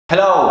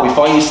Hello,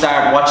 before you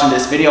start watching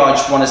this video, I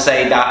just want to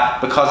say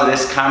that because of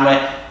this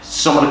camera,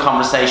 some of the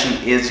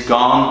conversation is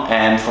gone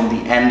from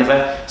the end of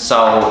it.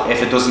 So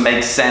if it doesn't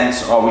make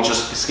sense or we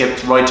just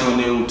skipped right to a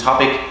new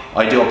topic,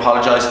 I do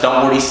apologise.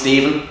 Don't worry,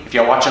 Stephen. If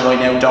you're watching right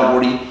now, don't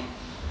worry.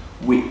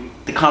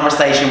 The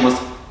conversation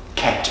was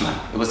kept, man.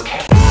 It was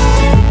kept.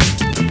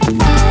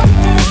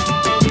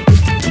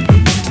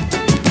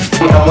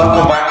 And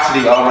welcome back to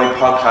the Alright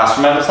podcast.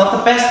 Remember, it's not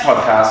the best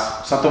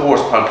podcast, it's not the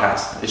worst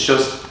podcast, it's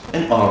just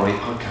an alright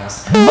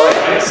podcast.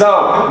 Right,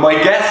 so my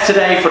guest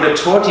today for the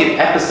 30th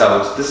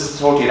episode, this is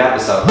the 30th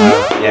episode.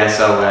 Yeah,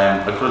 so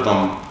I could have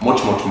done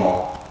much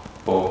more,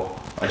 but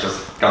I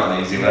just got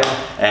lazy with it.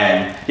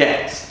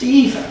 Yeah,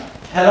 Stephen.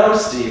 Hello,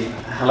 Stephen.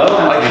 Hello,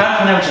 Anthony. I can't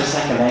pronounce your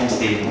second name,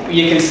 Stephen.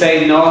 You can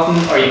say Naughton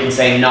or you can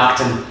say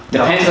Naughton.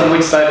 Depends on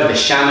which side of the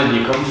Shannon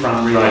you come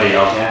from, really. Right,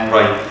 yeah.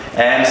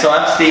 Right. So I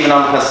have Stephen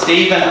on because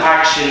Stephen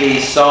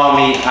actually saw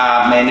me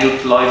at my new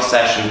live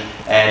session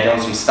doing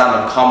some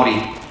stand-up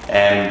comedy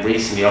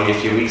recently, only a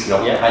few weeks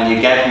ago. Yeah. And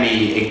you gave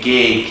me a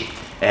gig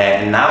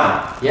in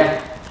Naughton.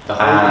 Yeah, the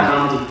whole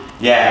comedy.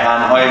 Yeah,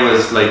 and I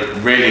was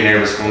like really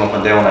nervous coming up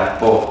and doing it,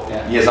 but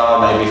you all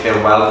made me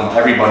feel welcome.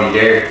 Everybody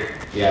there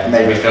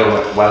made me feel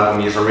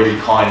welcome. You're really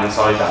kind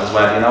inside that as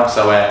well, you know.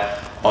 So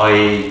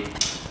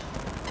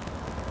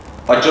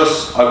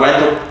I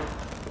went up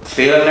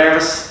feeling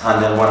nervous,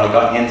 and then when I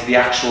got into the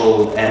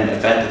actual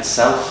event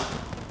itself,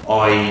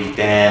 I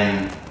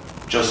then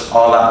just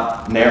all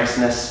that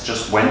nervousness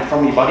just went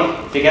from my body,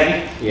 if you get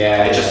me.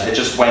 Yeah. It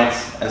just went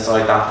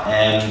inside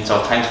that. So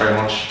thanks very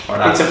much for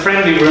that. It's a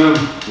friendly room.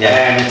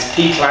 Yeah. It's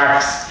P.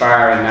 Clark's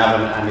bar in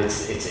Navan, and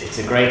it's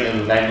a great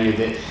little venue.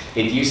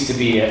 It used to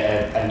be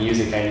a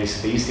music venue,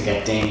 so they used to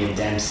get Damien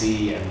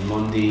Dempsey and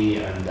Mundy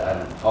and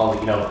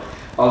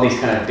all these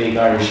kind of big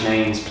Irish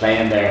names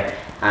playing there.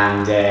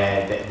 And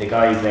the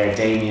guys there,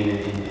 Damien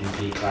in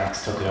P.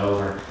 Clark's, took it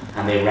over,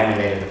 and they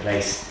renovated the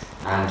place.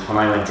 And when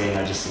I went in,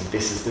 I just think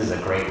this is a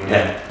great room.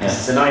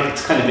 It's a night.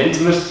 It's kind of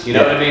intimate, you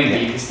know what I mean? But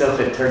you can still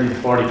fit 30 to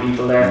 40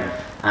 people there,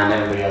 and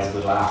everybody has a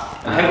good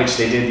laugh, which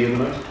they did the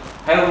other night.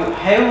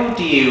 How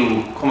do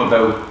you come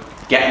about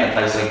getting a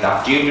place like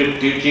that? Do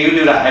you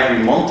do that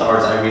every month, or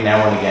is it every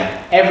now and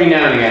again? Every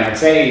now and again. I'd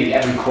say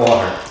every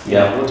quarter.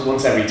 Yeah. You know,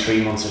 once every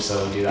 3 months or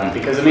so we do that,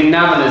 because I mean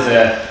Navan is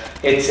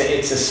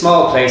it's a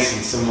small place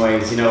in some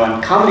ways, you know,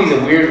 and comedy's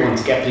a weird one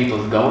to get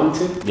people going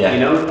to. Yeah. You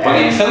know.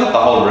 Well, you fill up the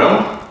whole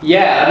room.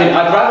 Yeah, I mean,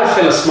 I'd rather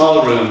fill a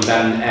small room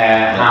than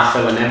half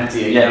fill an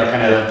empty, you know,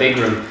 kind of a big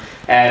room.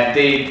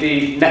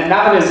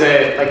 Navan is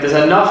there's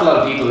an awful lot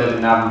of people live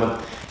in Navan,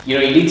 but you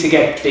know, you need to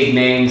get big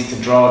names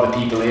to draw the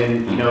people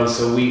in, you know.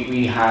 So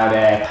we had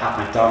Pat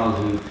McDonald,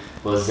 who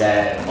was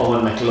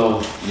Owen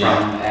McLove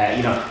from,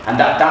 you know, and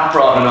that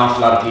brought an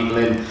awful lot of people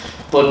in.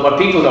 But what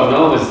people don't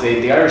know is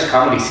the Irish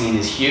comedy scene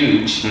is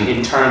huge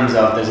in terms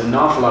of there's an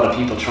awful lot of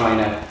people trying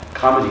out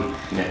comedy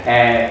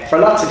for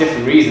lots of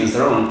different reasons,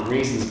 their own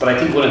reasons. But I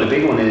think one of the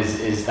big one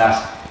is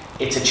that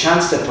it's a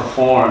chance to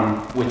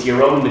perform with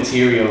your own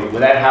material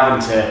without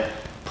having to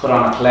put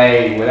on a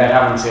play, without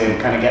having to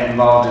kind of get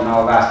involved in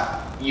all that.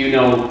 You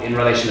know, in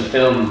relation to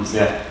films,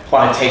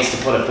 what it takes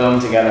to put a film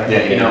together.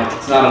 You know,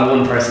 it's not a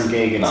one-person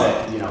gig. It's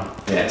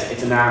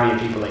it's an army of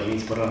people that you need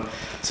to put on.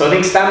 So I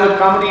think stand-up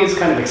comedy is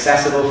kind of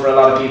accessible for a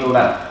lot of people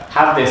that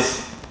have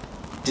this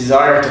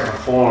desire to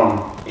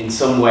perform in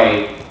some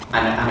way,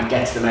 and it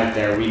gets them out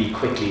there really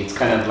quickly. It's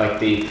kind of like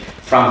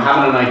from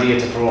having an idea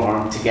to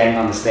perform to getting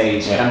on the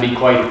stage can be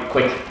quite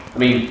quick. I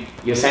mean,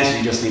 you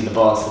essentially just need the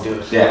balls to do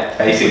it. Yeah,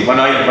 basically. When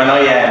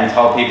I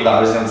told people that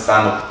I was doing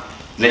stand-up,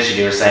 literally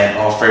they were saying,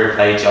 "Oh, fair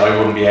play to you, I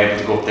wouldn't be able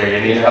to go up there.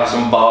 You need to have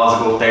some balls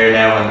to go up there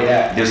now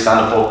and do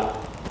stand-up."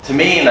 But to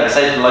me, and I'd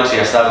say to the likes of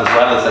yourself as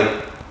well, it's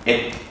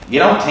like you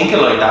don't think it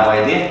like that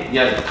way, do you?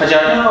 Yeah, because you're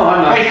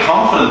very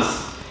confident.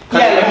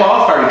 Because you're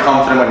all very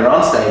confident when you're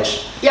on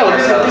stage. Yeah, well,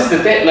 this is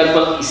the bit. Like,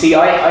 well, you see,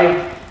 I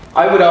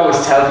would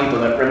always tell people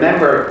that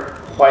remember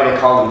why they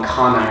call them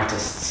con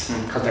artists,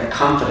 because they're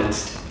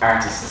confidence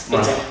artists.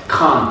 It's a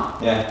con.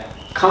 Yeah.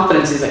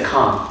 Confidence is a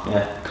con.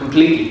 Yeah.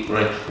 Completely.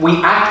 Right.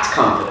 We act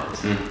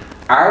confident.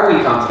 Are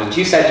we confident?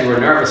 You said you were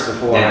nervous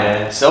before.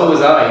 Yeah. So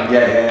was I.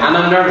 Yeah. And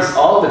I'm nervous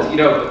you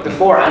know,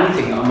 before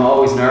anything, I'm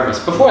always nervous.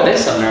 Before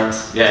this, I'm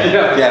nervous. Yeah. You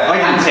know? Yeah. I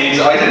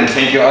didn't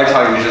think you. I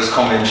thought you would just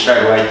come in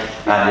straight away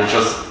and you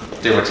just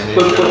do what you need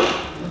to do.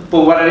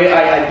 But what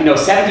I you know,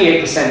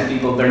 78% of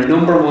people, their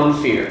number one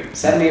fear,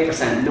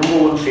 78%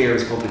 number one fear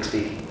is public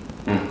speaking.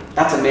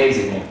 That's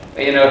amazing.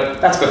 You know,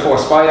 that's before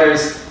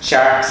spiders,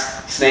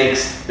 sharks,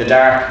 snakes, the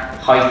dark,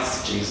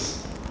 heights. Jesus.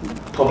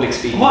 Public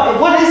speaking.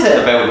 What is it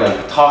about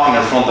like talking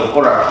in front of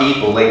other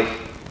people that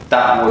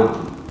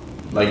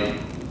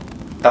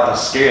they're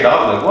scared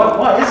of? Like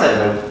what is it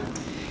about?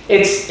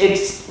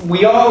 It's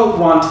we all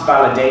want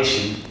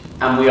validation,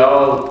 and we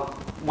all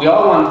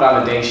want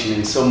validation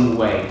in some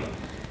way,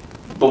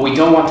 but we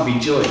don't want to be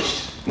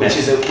judged, which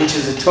is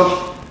a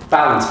tough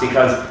balance,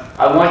 because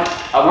I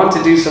want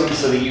to do something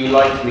so that you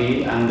like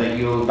me and that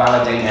you'll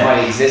validate my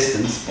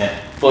existence.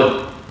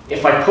 But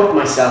if I put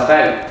myself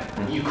out,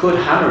 you could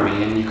hammer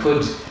me and you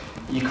could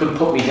you couldn't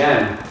put me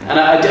down. And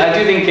I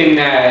do think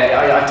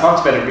I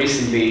talked about it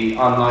recently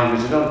online,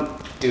 which I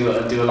don't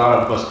do a lot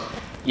of, but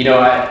you know,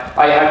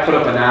 I put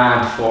up an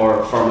ad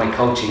for my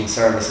coaching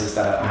services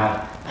that I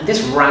had, and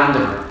this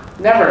random,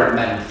 never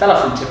met him,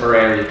 fella from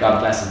Tipperary, God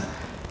bless him,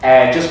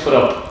 just put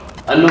up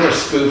another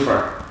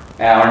spoofer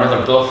or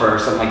another bluffer or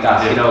something like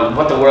that, you know,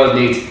 what the world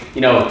needs,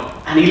 you know,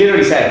 and he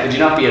literally said, could you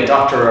not be a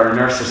doctor or a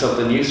nurse or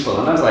something useful?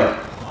 And I was like,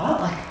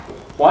 what? Like,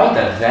 why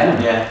the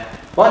venom? Yeah.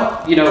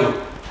 What, you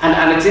know,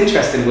 and it's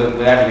interesting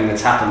with everything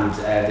that's happened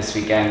this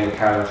weekend with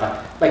Carol.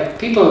 Like,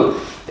 people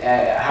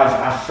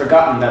have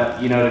forgotten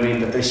that, you know what I mean,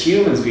 that there's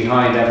humans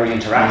behind every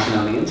interaction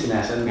on the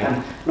internet,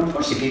 and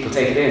unfortunately people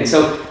take it in.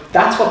 So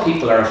that's what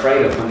people are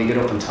afraid of when they get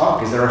up and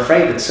talk, is they're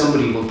afraid that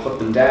somebody will put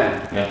them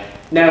down. Yeah.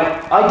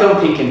 Now, I don't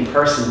think in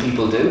person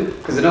people do,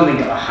 because I don't think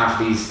half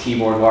these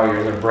keyboard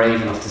warriors are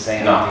brave enough to say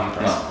anything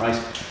in person,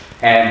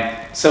 right?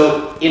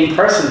 So in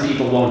person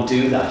people won't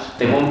do that.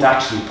 They won't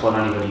actually put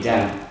anybody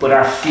down. But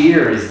our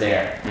fear is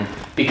there,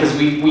 because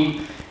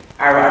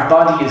our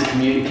body is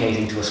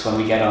communicating to us when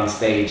we get on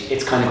stage.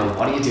 It's kind of going,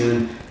 what are you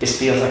doing? This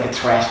feels like a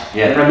threat.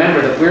 Yeah. And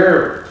remember that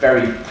we're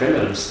very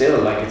primitive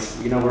still. Like, it's,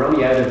 you know, we're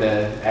only out of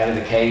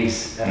the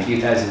caves a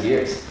few thousand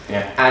years.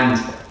 Yeah. And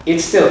it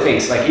still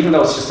thinks, like, even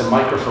though it's just a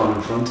microphone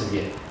in front of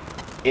you,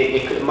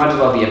 it might as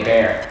well be a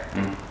bear.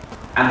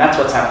 And that's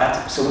what's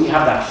happening. So we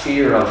have that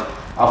fear of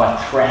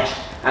a threat,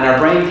 and our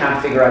brain can't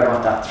figure out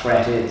what that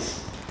threat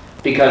is,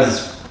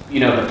 because, you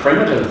know, the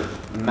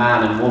primitive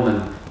man and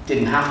woman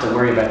didn't have to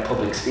worry about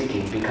public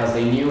speaking, because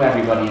they knew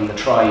everybody in the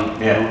tribe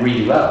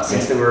really well.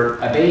 Since they were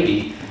a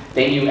baby,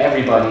 they knew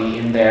everybody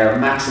in their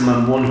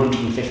maximum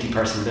 150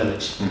 person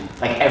village.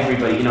 Like,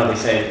 everybody, you know, they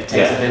say it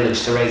takes a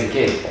village to raise a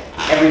kid.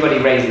 Everybody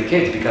raised the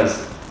kids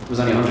because there was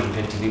only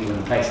 150 people in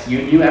the place.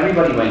 You knew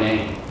everybody by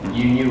name.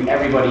 You knew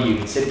everybody. You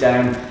could sit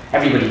down.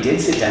 Everybody did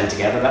sit down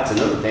together. That's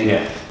another thing.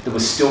 There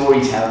was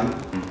storytelling.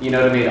 You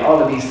know what I mean?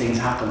 All of these things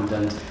happened,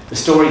 and the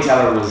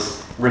storyteller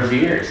was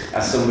revered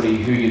as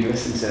somebody who you'd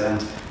listen to.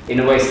 And in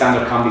a way,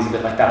 stand-up comedy is a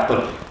bit like that.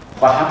 But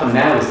what happened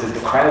now is that the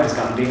crowd has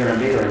gotten bigger and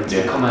bigger, and it's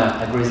become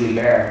a grizzly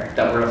bear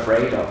that we're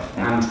afraid of.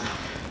 And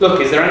look,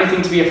 is there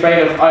anything to be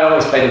afraid of? I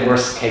always play the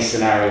worst case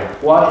scenario.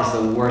 What is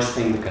the worst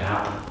thing that could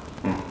happen?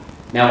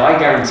 Now, I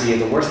guarantee you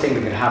the worst thing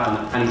that could happen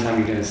anytime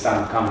you're doing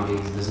stand-up comedy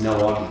is there's no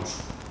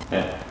audience.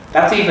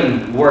 That's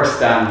even worse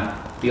than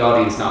the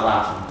audience not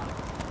laughing.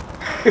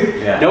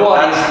 No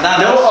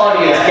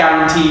audience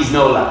guarantees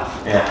no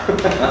laugh.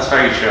 That's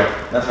very true.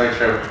 That's very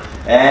true.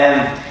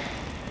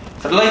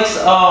 For the likes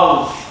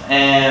of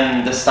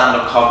the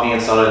stand-up comedy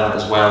and stuff like that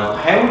as well,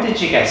 how did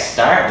you get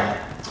started?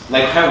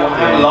 Like,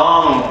 how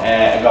long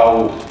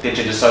ago did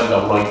you decide to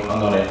go, right,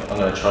 I'm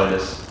gonna try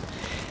this?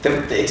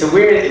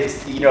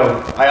 It's you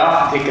know, I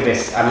often think of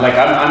this, and like,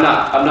 I'm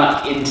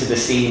not into the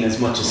scene as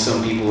much as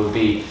some people would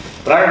be,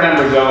 but I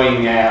remember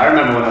going, I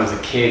remember when I was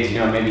a kid, you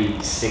know,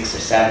 maybe 6 or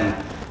 7,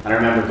 and I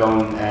remember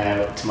going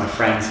to my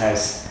friend's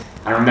house,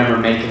 and I remember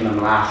making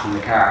them laugh in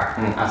the car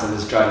as I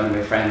was driving to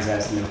my friend's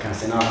house, and they were kind of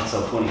saying, oh, that's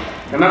so funny.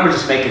 I remember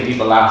just making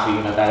people laugh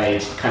even at that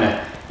age.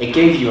 It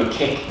gave you a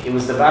kick. It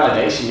was the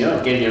validation, you know,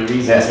 it gave you a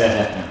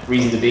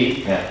reason to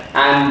be.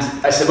 And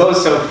I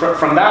suppose, so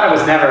from that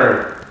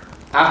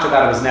after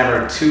that I was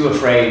never too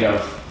afraid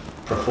of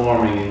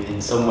performing in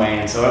some way,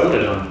 and so I would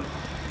have done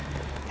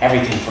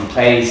everything from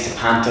plays to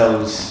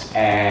pantos.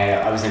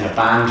 I was in a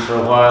band for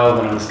a while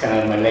when I was kind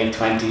of in my late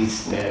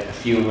 20s. A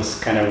few of us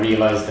kind of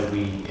realised that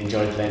we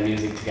enjoyed playing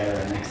music together,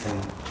 and next thing,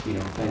 you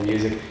know, playing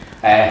music.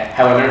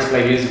 How I learned to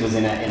play music was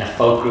in a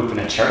folk group in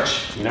a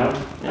church, you know,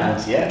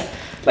 and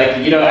like,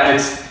 you know, and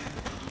it's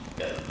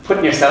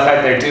putting yourself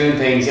out there doing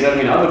things, you know what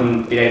I mean? I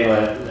wouldn't be able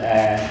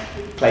to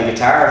play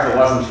guitar if it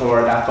wasn't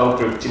for that folk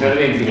group, do you know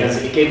what I mean?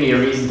 Because it gave me a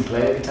reason to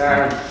play the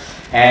guitar.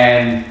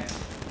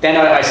 Then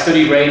I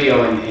studied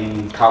radio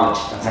in college.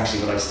 That's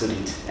actually what I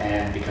studied,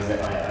 because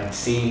I'd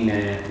seen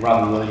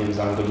Robin Williams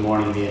on Good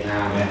Morning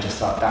Vietnam, and I just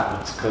thought that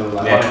looks cool.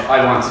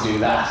 I want to do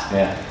that.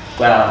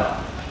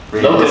 Well,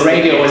 local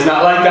radio was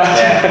not like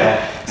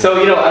that. So,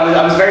 you know,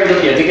 I was very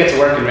lucky. I did get to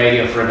work in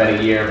radio for about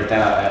a year, but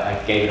then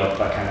I gave it up.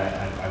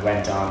 I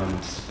went on, and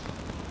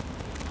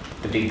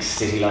the big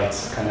city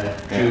lights kind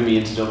of drew me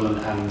into Dublin,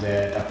 and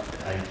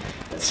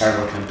I started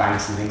working in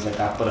banks and things like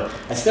that. But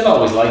I still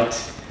always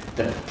liked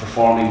the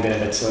performing bit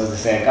of it. So as I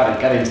say,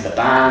 I got into the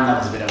band. That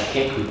was a bit of a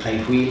kick. We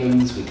played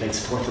Whelan's, we played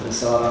Support to the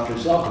Soul after. It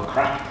was all good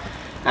crack.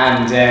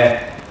 And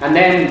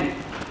then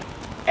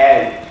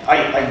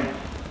I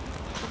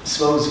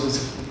suppose it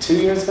was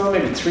 2 years ago,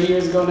 maybe 3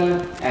 years ago now,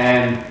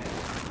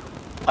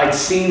 I'd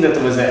seen that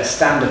there was a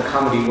stand-up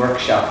comedy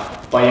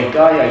workshop by a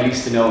guy I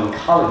used to know in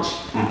college.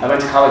 I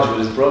went to college with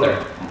his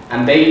brother,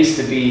 and they used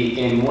to be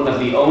in one of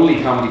the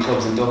only comedy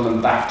clubs in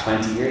Dublin back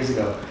 20 years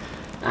ago.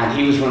 And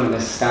he was running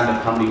this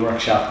stand-up comedy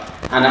workshop,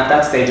 and at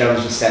that stage I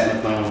was just setting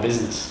up my own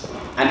business.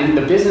 And in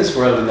the business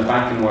world, in the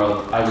banking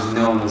world, I was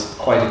known as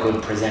quite a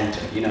good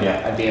presenter, you know,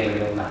 I'd be able to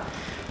get on that.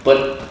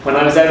 But when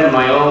I was out on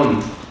my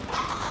own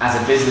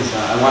as a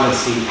businessman, I wanted to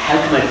see how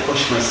can I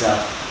push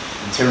myself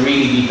to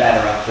really be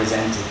better at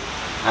presenting.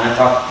 And I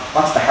thought,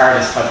 what's the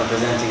hardest type of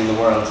presenting in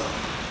the world?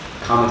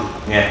 Comedy.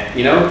 Yeah.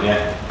 You know?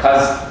 Yeah.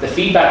 Because the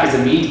feedback is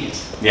immediate.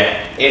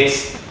 Yeah.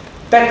 It's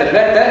da da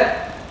da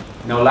da,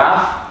 no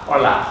laugh or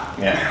laugh.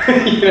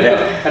 Yeah. You know?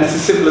 Yeah. And it's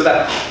as simple as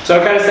that. So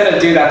I kind of said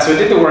I'd do that. So I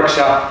did the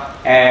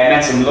workshop,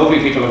 met some lovely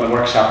people in the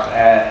workshop.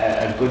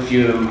 A good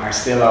few of them are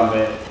still on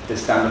the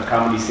stand-up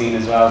comedy scene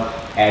as well,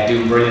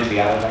 doing brilliantly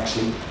at it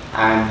actually.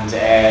 And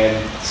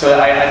so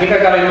I think I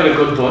got in with a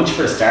good bunch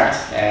for a start.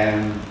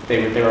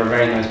 They were a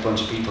very nice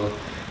bunch of people.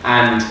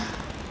 And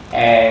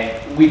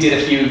we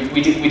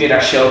did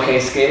our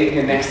showcase gig,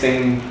 and next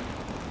thing,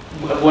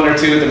 one or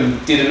two of them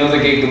did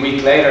another gig the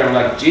week later. I'm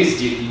like,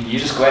 geez, you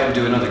just go out and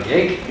do another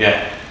gig?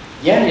 Yeah.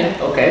 Yeah,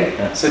 okay.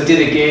 Yeah. So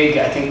did a gig,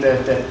 I think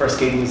the first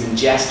gig was in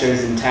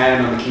Jesters in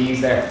town on the Keys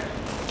there.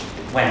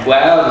 Went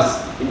well, it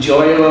was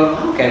enjoyable.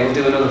 Okay, we'll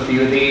do another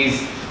few of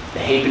these. The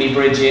Halfpenny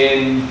Bridge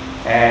Inn,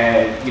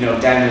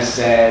 down at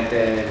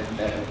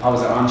what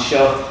was it, On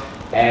Show.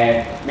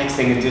 Next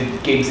thing I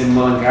did gigs in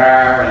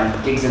Mullingar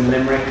and gigs in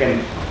Limerick,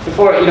 and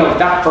before,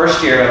 that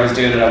first year I was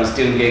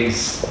doing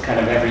gigs kind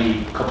of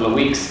every couple of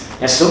weeks.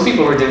 Now some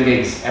people were doing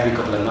gigs every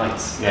couple of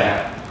nights.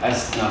 Yeah. I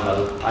just not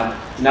time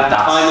in my life.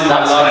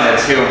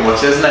 That's kind of too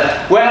much, isn't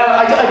it? Well,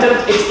 I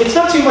don't. It's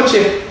not too much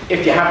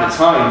if you have the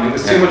time. It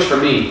was too much for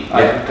me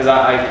because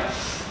I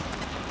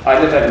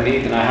live out in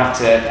Meath and I have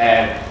to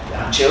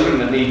have children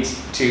that need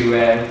to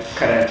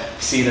kind of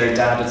see their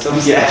dad at some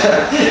stage.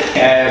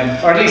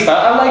 Or at least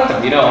I like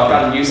them. I've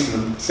gotten used to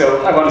them,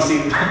 so I want to see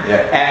them.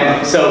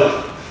 Yeah.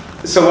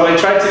 So what I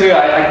tried to do,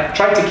 I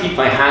tried to keep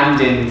my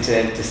hand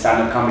into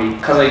stand-up comedy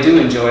because I do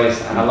enjoy it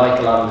and I like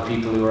a lot of the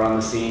people who are on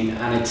the scene,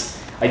 and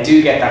I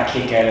do get that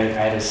kick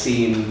out of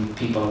seeing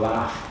people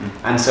laugh.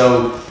 And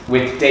so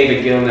with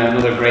David Gilna,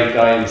 another great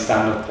guy in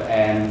stand-up,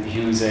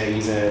 he's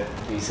a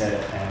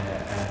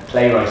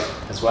playwright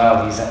as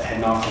well. He's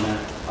heading off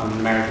on an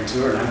American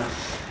tour now,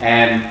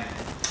 and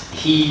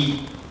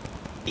he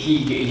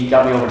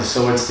got me over to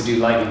Swords to do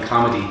Lightning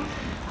Comedy.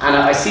 And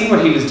I seen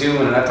what he was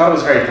doing, and I thought it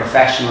was very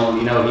professional.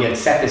 He had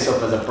set this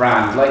up as a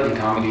brand, Lightning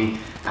Comedy,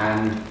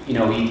 and he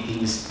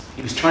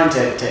was trying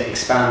to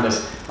expand it.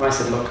 And I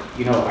said, look,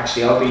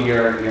 actually I'll be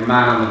your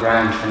man on the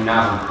ground from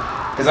Naughton,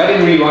 because I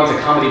didn't really want a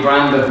comedy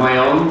brand of my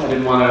own. I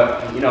didn't want to,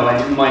 I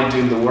didn't mind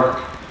doing the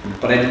work,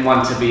 but I didn't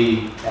want to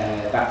be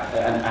that.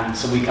 And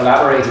so we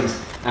collaborated,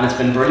 and it's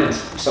been brilliant.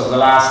 So for the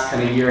last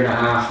kind of year and a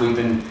half, we've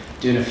been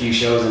doing a few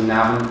shows in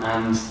Navan,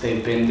 and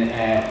they've been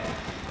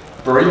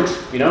brilliant,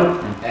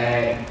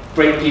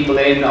 bring people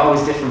in,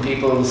 always different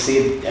people,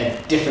 see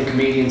different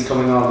comedians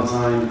coming all the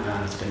time,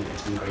 and it's been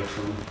great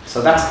for me.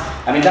 So that's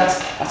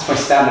my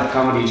stand-up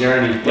comedy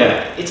journey.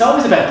 But it's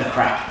always about the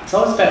crack. It's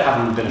always about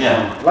having a bit of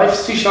fun.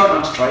 Life's too short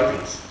not to try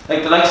things.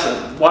 Like the likes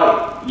of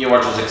what you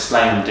were just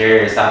explaining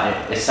there is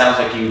that it sounds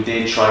like you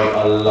did try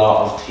a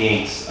lot of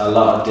things, a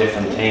lot of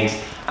different things.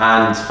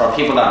 And for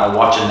people that are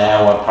watching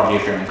now, or probably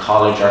if you're in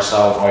college or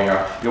so, or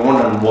you're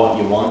wondering what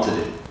you want to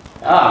do.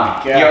 Oh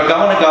my God. You're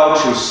going to go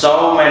through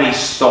so many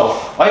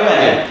stuff.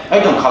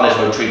 I've done college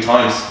about 3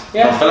 times.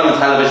 Yeah. I've done film and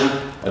television.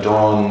 I've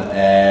done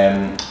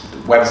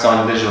web design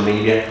and visual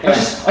media. Yeah. I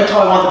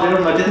thought I wanted to do it,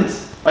 and I didn't.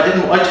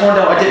 I turned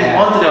out I didn't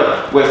want to do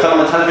it. With film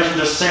and television,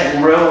 there's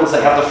certain rules that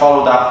you have to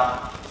follow that.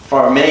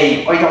 For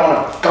me, I don't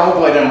want to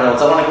go by them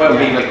rules. I want to go out and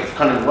be like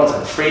kind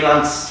of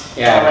freelance.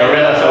 Yeah,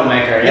 guerrilla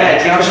filmmaker.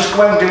 Just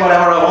go out and do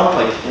whatever I want,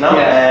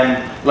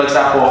 like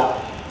that.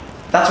 But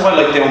that's why I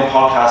like doing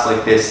podcasts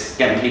like this,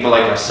 getting people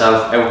like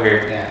yourself out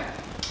here. Yeah.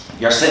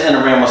 You're sitting in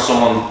a room with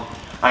someone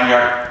and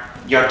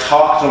you're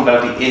talking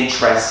about the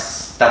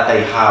interests that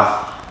they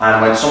have,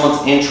 and when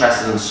someone's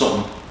interested in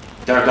something,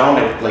 they're going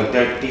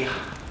to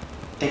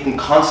they can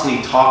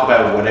constantly talk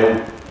about it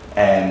without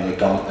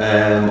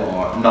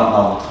or not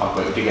knowing what to talk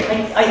about. If you get,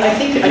 I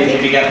think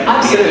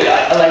absolutely.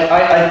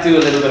 I do a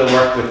little bit of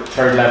work with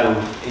third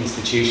level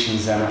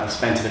institutions, and I've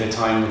spent a bit of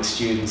time with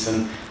students,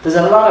 and there's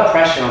a lot of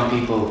pressure on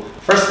people.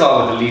 First of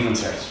all, with the Leaving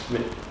Cert,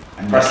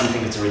 I personally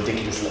think it's a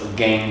ridiculous little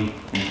game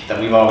that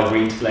we've all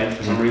agreed to play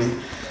for some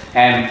reason.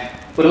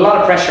 But a lot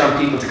of pressure on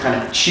people to kind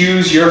of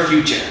choose your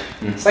future.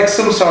 It's like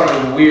some sort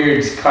of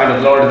weird kind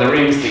of Lord of the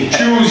Rings thing.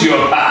 Choose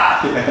your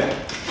path.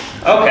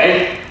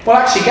 Okay. Well,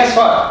 actually, guess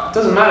what? It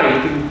doesn't matter.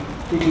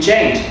 You can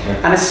change,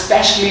 and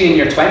especially in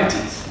your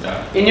 20s.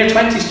 Yeah. In your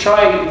 20s,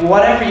 try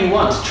whatever you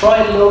want.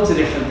 Try loads of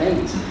different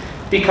things,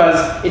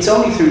 because it's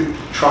only through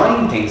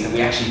trying things that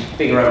we actually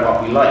figure out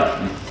what we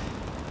like.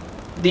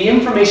 The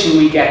information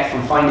we get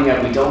from finding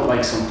out we don't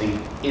like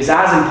something is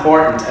as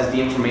important as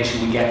the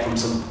information we get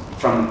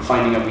from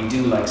finding out we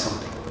do like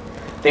something.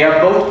 They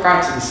are both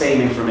parts of the same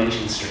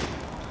information stream.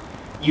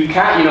 You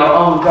can't,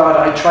 oh God,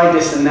 I tried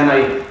this and then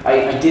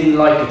I didn't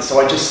like it, so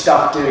I just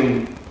stopped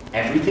doing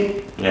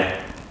everything. Yeah.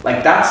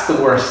 Like, that's the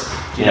worst.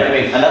 Do you know what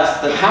I mean? And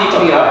that's the people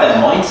have that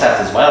mindset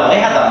as well. I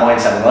had that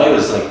mindset when I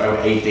was like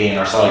about 18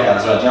 or so like that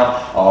as well.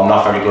 I'm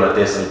not very good at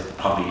this. I'm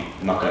probably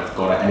not going to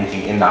go at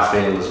anything in that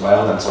field as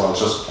well. And so I'll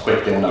just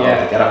quit doing that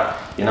altogether.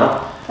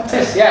 That's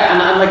it. Yeah,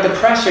 and like the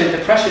pressure to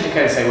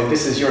kind of say, well,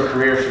 this is your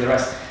career for the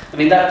rest. I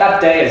mean,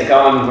 that day is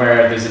gone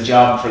where there's a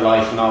job for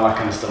life and all that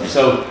kind of stuff.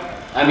 So,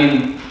 I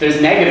mean,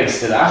 there's negatives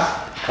to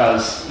that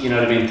because, you know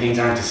what I mean, things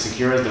aren't as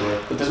secure as they were.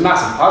 But there's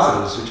massive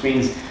positives, which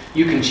means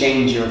you can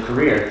change your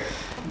career.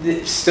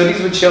 The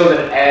studies would show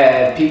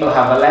that people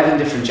have 11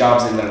 different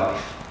jobs in their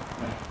life.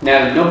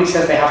 Now, nobody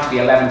says they have to be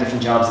 11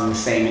 different jobs in the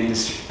same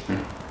industry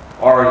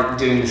or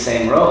doing the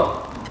same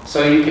role.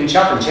 So you can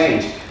chop and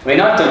change. I mean,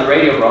 I've done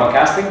radio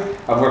broadcasting.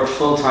 I've worked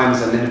full-time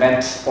as an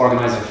event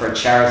organizer for a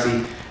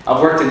charity.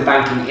 I've worked in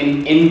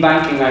banking. In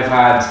banking, I've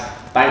had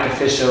bank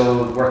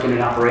official, working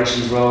in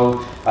operations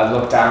role. I've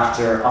looked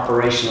after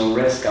operational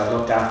risk. I've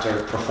looked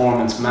after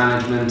performance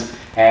management.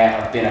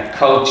 I've been a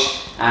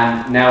coach,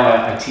 and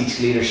now I teach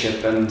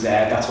leadership, and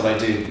that's what I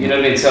do. You know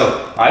what I mean?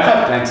 So I've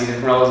had plenty of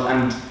different roles,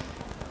 and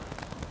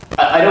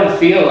I don't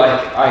feel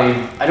like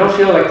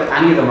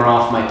that any of them are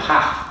off my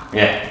path.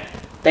 Yeah.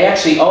 They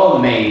actually all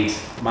made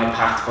my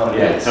path what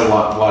it is. So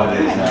what it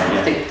is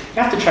now.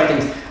 You have to try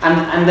things,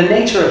 and the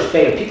nature of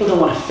fail. People don't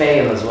want to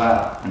fail as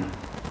well.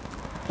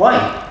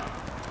 Why?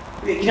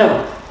 You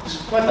know,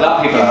 a lot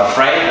of people are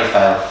afraid to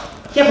fail.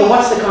 Yeah, but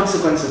what's the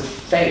consequence of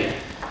failure?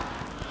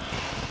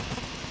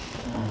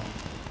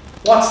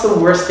 What's the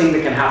worst thing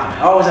that can happen?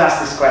 I always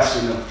ask this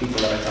question of people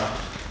that I talk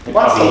to.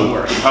 What's the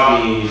worst?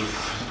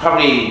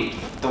 Probably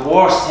the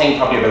worst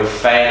thing about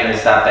failing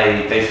is that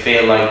they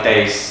feel like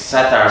they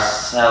set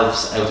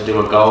themselves out to do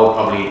a goal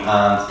probably,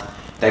 and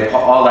they put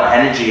all their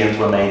energy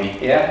into it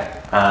maybe.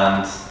 Yeah.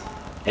 And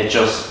it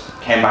just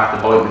came back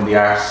to bite them in the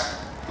arse.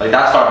 Like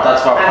that's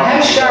what. And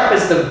how sharp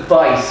is the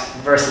bite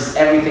versus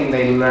everything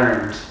they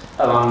learned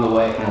along the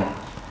way?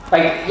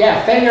 Like,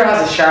 yeah, failure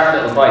has a sharp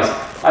little bite.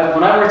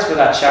 When I worked for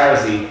that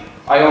charity,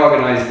 I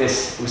organised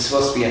this. It was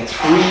supposed to be a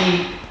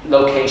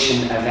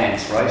 3-location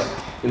event, right?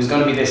 It was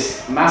going to be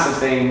this massive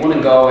thing, one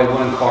in Galway,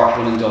 one in Cork,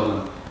 one in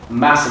Dublin.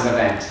 Massive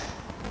event,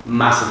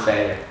 massive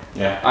failure.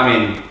 Yeah. I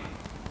mean,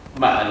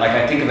 like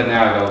I think of it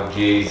now, I go,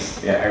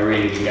 geez, I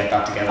really didn't get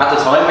that together. At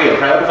the time, were you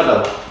proud of it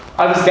though?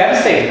 I was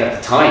devastated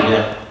at the time.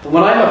 Yeah. But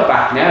when I look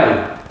back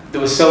now,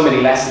 there was so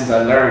many lessons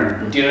I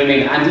learned. Do you know what I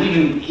mean?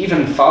 And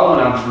even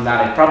following on from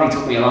that, it probably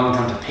took me a long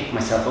time to pick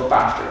myself up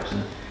after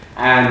it.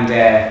 And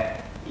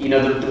you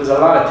know, there was a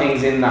lot of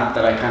things in that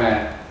I kind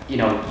of, you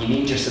know, you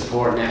need your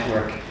support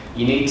network.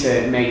 You need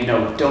to make, you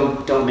know,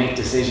 don't make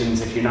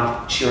decisions if you're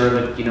not sure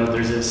that, you know,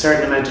 there's a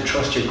certain amount of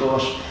trust your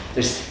gut.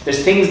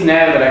 There's things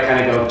now that I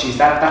kind of go, geez,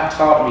 that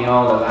taught me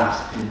all of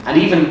that.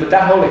 And even with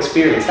that whole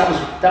experience,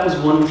 that was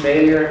one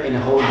failure in a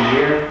whole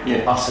year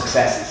of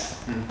successes.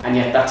 And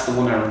yet that's the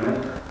one I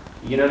remember.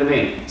 You know what I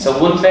mean? So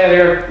one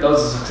failure,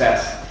 loads of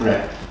success.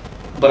 Right.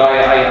 But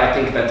I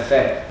think about the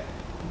failure.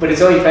 But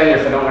it's only failure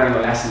if I don't learn the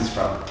lessons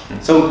from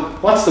it. So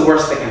what's the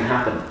worst that can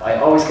happen? I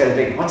always get to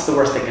think, what's the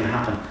worst that can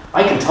happen?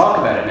 I can talk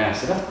about it now,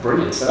 so that's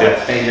brilliant. So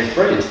that failure is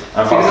brilliant.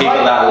 And for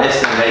people that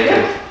listen, they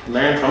can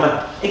learn from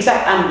it.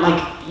 Exactly, and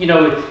like, you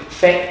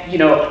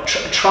know,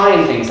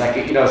 trying things, like,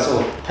 you know,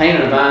 so playing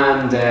in a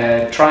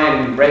band,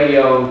 trying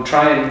radio,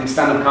 trying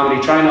stand-up comedy,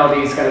 trying all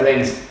these kind of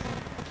things.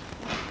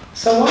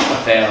 So what if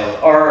I fail?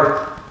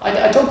 Or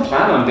I don't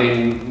plan on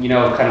being, you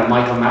know, kind of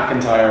Michael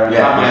McIntyre and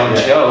have my own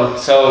show,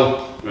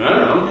 so I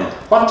don't know. Yeah.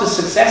 What does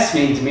success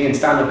mean to me in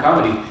stand-up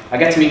comedy? I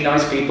get to meet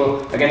nice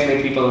people. I get to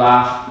make people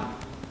laugh.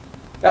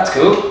 That's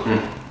cool.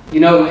 You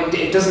know,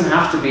 it doesn't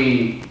have to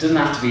be. It doesn't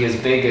have to be as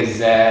big as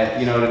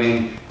you know what I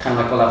mean. Kind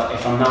of like, well,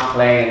 if I'm not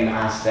playing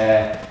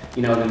at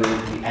you know, the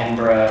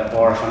Edinburgh,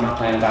 or if I'm not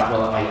playing at that,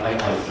 well, I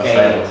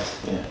failed.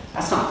 Yeah.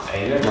 That's not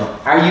failure. No.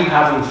 Are you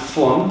having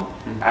fun?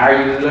 Are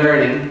you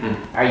learning?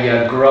 Are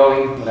you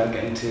growing? Without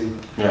getting too.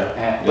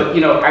 But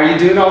you know, are you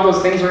doing all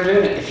those things we're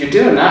doing? If you're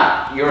doing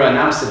that, you're an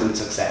absolute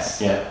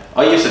success. Yeah.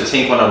 I used to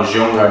think when I was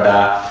younger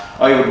that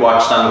I would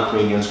watch stand-up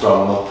comedians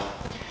growing up.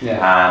 Yeah.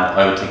 And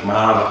I would think, man,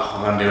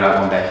 I'm going to do that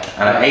one day.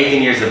 And at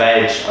 18 years of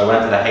age, I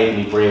went to the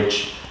Halfpenny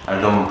Bridge.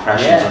 I've done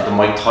impressions of the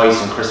Mike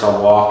Tyson, Christopher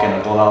Walken.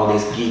 I've done all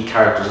these geek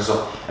characters and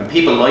stuff, and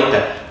people liked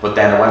it. But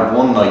then I went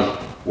one night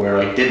where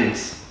I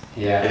didn't.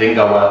 Yeah. It didn't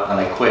go well,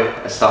 and I quit.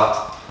 I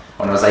stopped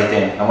when I was 18.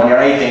 And when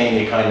you're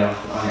 18, you kind of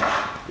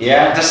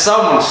there's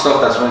so much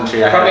stuff that's running through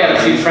your head. Probably had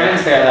a few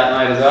friends there that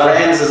night as well.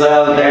 Friends as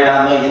well there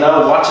that night, you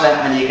know, watching it,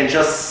 and you can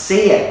just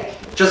see it,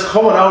 just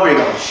coming over. You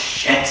go,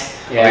 shit,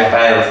 I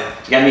failed.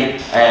 Do you get me?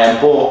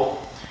 But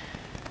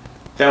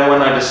then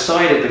when I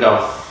decided to go,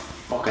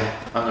 fuck it,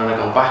 I'm going to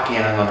go back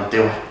in, I'm going to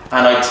do it.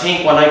 And I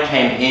think when I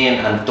came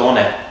in and done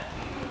it,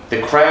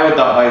 the crowd that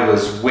I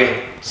was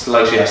with,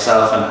 like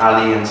yourself and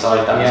Ali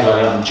inside that as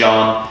well, and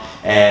John,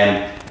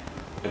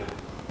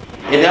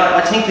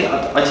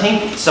 I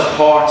think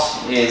support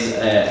is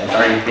a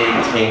very big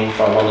thing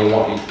for when you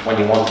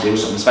want to do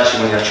something,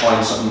 especially when you're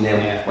trying something new.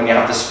 Yeah. When you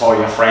have to support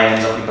your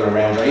friends or people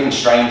around, or even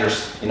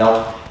strangers. You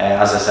know,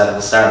 as I said at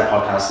the start of the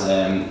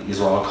podcast,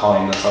 you're all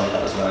kind and stuff like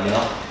that as well. You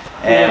know,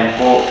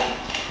 but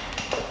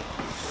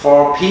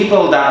for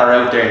people that are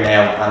out there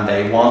now and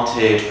they want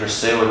to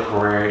pursue a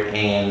career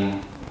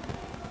in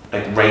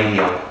like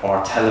radio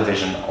or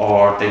television,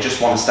 or they just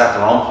want to start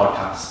their own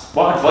podcast,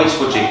 what advice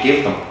would you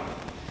give them?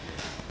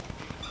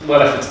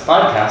 Well, if it's a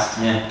podcast,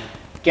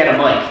 get a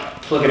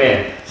mic, plug it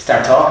in,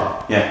 start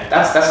talking. Yeah.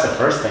 That's the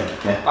first thing.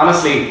 Yeah.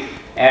 Honestly,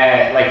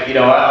 like, you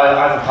know, I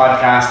have a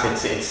podcast.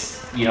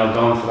 It's you know,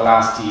 going for the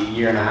last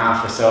year and a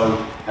half or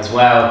so as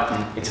well.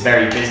 It's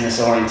very business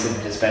oriented.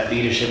 It's about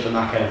leadership and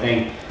that kind of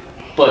thing.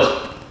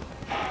 But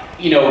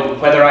you know,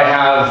 whether I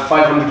have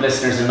 500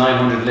 listeners or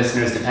 900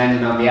 listeners,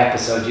 depending on the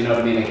episode, you know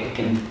what I mean? It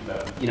can,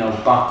 you know,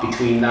 bop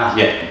between that.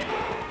 Yeah.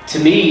 To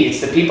me, it's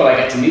the people I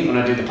get to meet when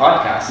I do the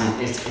podcast.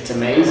 It's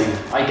amazing.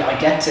 I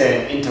get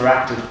to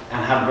interact with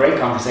and have great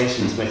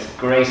conversations with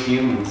great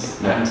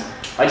humans, and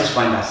I just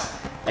find that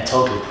a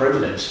total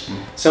privilege.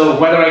 So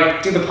whether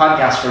I do the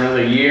podcast for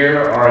another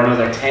year or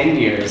another 10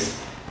 years,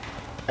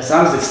 as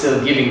long as it's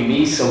still giving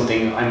me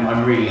something,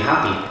 I'm really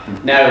happy.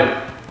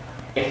 Now,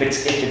 if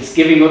it's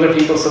giving other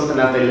people something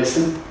that they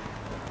listen,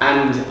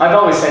 and I've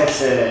always said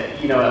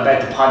to, you know,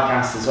 about the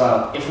podcast as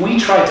well, if we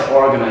tried to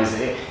organise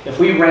it, if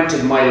we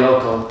rented my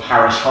local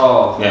parish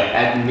hall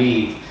out in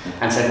Meath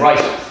and said,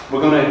 right, we're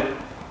going to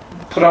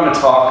put on a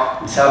talk,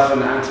 myself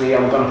and Anthony,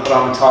 and we're going to put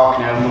on a talk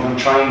now, and we're going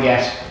to try and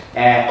get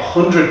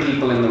 100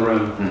 people in the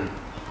room.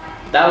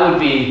 That would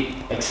be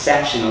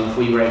exceptional if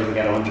we were able to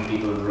get 100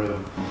 people in the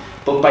room.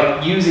 But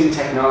by using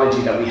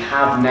technology that we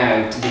have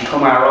now to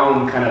become our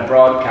own kind of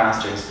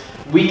broadcasters,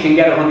 we can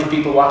get 100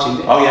 people watching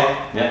this. Oh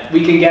yeah.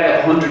 We can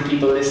get 100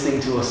 people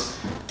listening to us.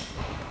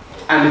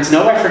 And it's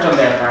no effort on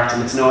their part,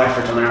 and it's no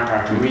effort on our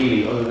part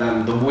really, other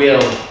than the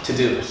will to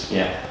do it.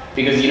 Yeah.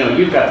 Because, you know,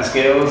 you've got the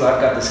skills,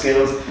 I've got the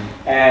skills.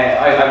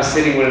 I was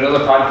sitting with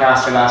another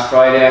podcaster last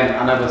Friday,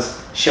 and I was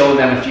showing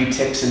them a few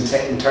tips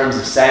in terms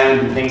of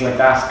sound and things like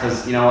that,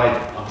 because, you know, I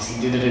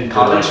obviously did it in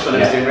college when I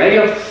was doing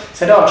radio.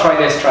 Said, oh, try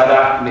this, try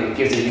that, and it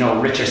gives it, you know,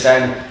 a richer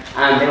sound.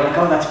 And they were like,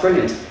 oh, that's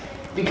brilliant.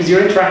 Because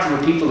you're interacting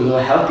with people who will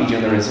help each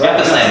other as well.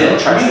 Yeah, the same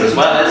interest as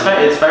well.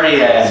 It's very.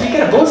 So you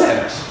get a buzz out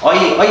of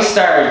it. I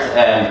started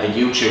a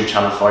YouTube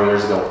channel 4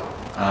 years ago,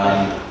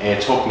 and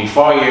it took me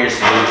 4 years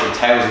to reach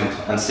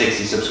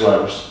 1,060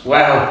 subscribers.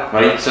 Wow.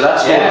 Right, so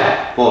that's good.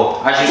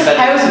 But as you said,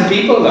 1,000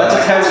 people. That's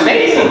 1,000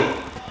 amazing.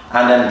 people.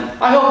 And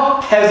then I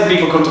hope 1,000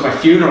 people come to my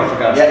funeral, for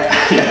God's sake.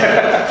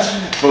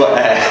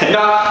 But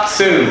not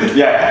soon.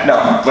 Yeah,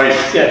 no,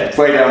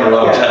 way down the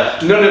road. Yeah.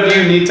 None of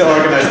you need to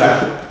organise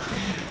that.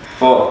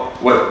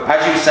 But well,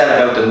 as you said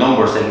about the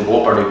numbers, they can go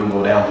up or they can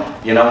go down.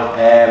 You know,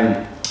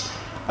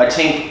 I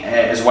think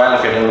as well,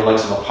 if you're doing the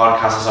likes of a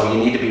podcast or so, you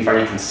need to be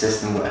very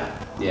consistent with it.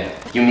 Yeah.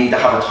 You need to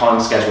have a time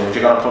schedule. If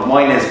you're gonna put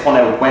mine is put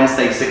out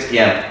Wednesday 6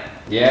 p.m.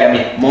 Yeah.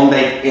 Get me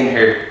Monday in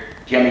here.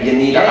 You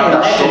need to have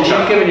that structure.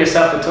 You're giving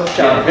yourself a tough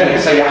job. Yeah.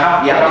 So you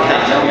have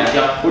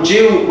that. Would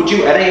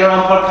you edit your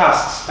own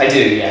podcasts? I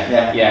do,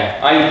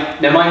 yeah.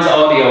 Now mine's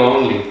audio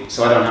only,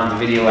 so I don't have the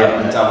video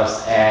element of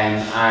it,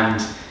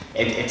 and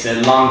it's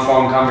a long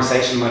form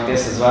conversation like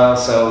this as well.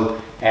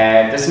 So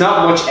there's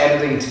not much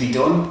editing to be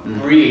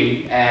done,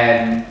 really.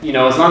 You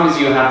know, as long as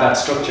you have that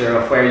structure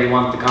of where you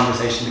want the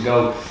conversation to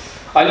go.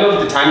 I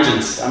love the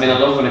tangents. I mean, I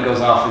love when it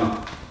goes off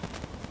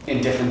in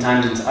different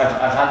tangents.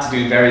 I've had to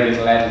do very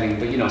little editing,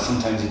 but you know,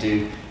 sometimes you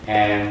do.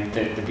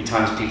 There'll be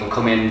times people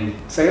come in,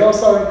 say, "Oh,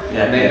 sorry,"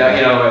 and they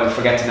you know,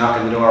 forget to knock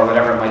on the door or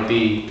whatever it might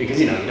be, because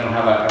you know you don't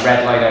have a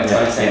red light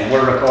outside saying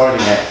we're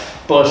recording.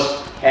 But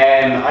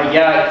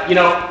you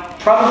know,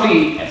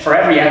 probably for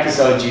every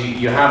episode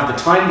you have the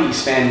time that you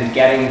spend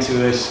getting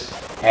to it,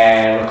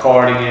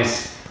 recording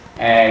it,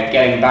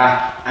 getting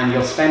back, and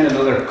you'll spend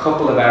another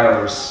couple of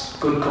hours,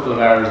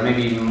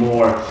 maybe even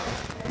more,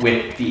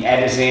 with the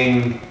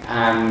editing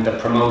and the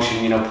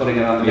promotion, you know, putting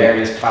it on the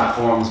various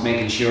platforms,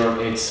 making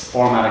sure it's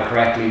formatted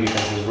correctly,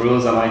 because there's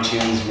rules on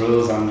iTunes,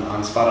 rules on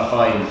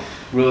Spotify,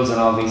 rules on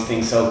all these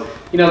things. So,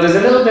 you know, there's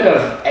a little bit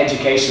of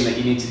education that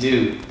you need to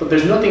do, but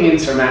there's nothing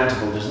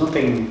insurmountable. There's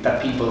nothing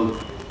that people,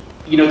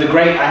 you know,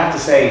 I have to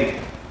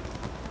say,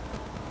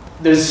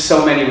 there's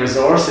so many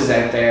resources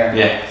out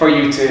there for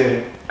you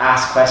to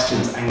ask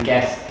questions and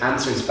get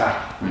answers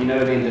back. You know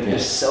what I mean?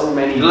 There's so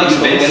many. Like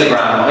Instagram,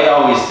 I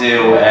always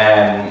do.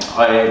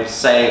 I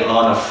say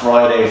on a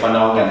Friday, if I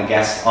know I'm getting a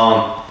guest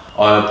on,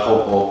 I'll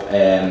put up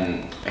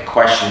a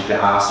question to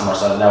ask them or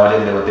something. Now I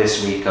didn't do it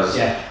this week because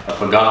I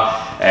forgot.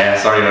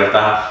 Sorry about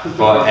that.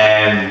 But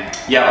I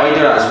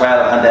do that as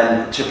well. And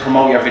then to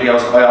promote your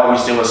videos, I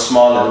always do a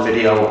small little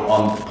video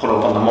put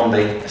up on the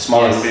Monday, a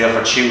small little video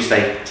for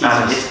Tuesday.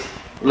 And it's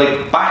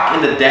like back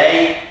in the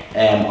day.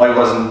 I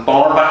wasn't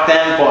born back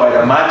then, but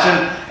I'd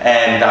imagine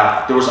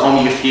that there was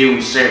only a few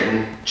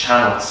certain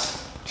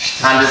channels,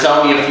 and there's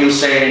only a few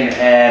certain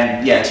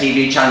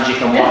TV channels you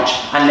can watch,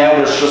 and now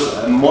there's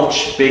just a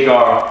much bigger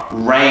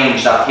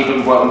range that people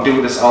can go out and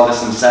do all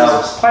this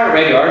themselves. Pirate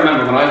radio, I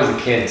remember when I was a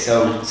kid,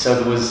 so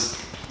there was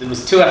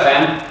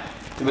 2FM,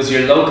 there was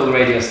your local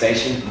radio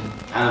station,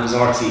 and it was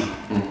RT.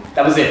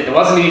 That was it. There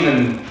wasn't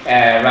even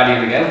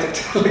Radio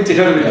Gaeltacht. Do you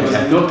know what I mean? There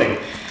was nothing.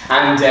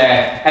 And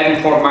out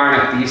in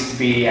Portmarnock, there used to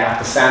be at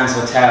the Sands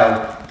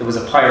Hotel, there was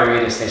a pirate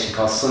radio station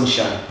called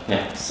Sunshine.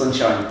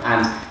 Sunshine.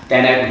 And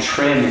then out in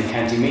Trim in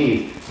County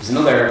Meath, there was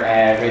another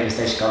radio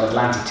station called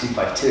Atlantic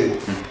 252.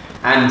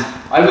 And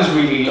I was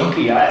really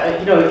lucky.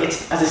 You know,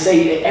 it's, as I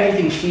say,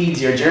 everything feeds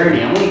your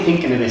journey. I'm only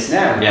thinking of this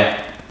now. Yeah.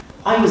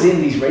 I was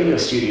in these radio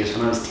studios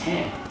when I was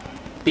 10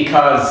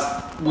 because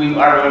I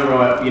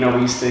remember, you know,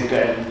 we used to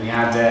go, we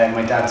had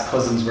my dad's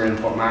cousins were in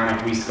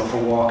Portmarnock. We used to go for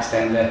walks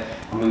down there,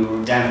 and we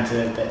were down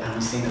to and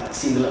we seen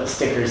the little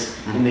stickers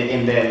in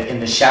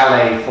the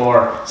chalet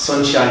for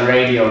Sunshine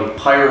Radio,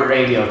 Pirate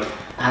Radio,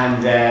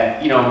 and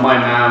you know, my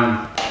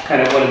mum,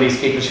 kind of one of these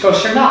people, she goes,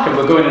 "Sure, knock it,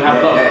 we'll go in and have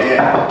a look."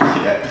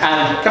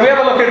 And can we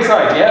have a look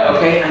inside? Yeah,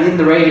 okay. And in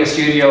the radio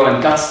studio,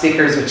 and got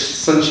stickers with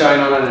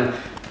Sunshine on it. And,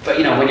 but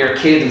you know, when you're a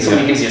kid and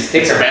somebody gives you a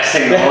sticker, it's the best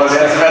thing. It's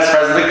the best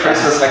present at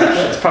Christmas. Like,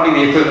 it's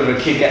probably the equivalent of a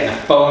kid getting a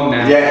phone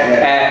now.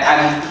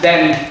 And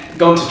then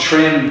going to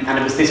Trim, and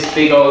it was this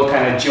big old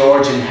kind of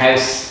Georgian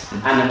house,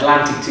 and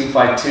Atlantic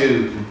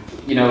 252.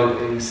 You know,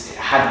 it was,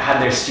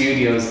 had their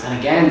studios, and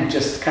again,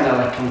 just kind of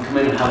like come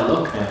in and have a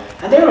look.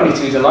 And they're only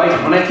too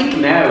delighted. When I think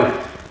now,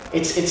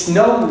 it's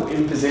no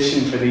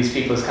imposition for these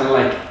people. It's kind of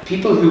like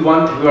people who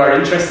are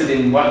interested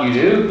in what you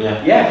do.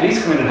 Yeah,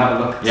 please come in and have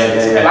a look.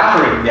 It's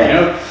flattering, you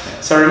know.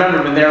 So I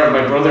remember being there with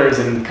my brothers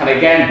and kind of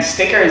again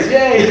stickers.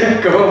 Yay!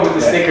 Go home with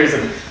the stickers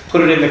and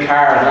put it in the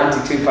car.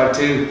 Atlantic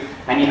 252,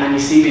 and you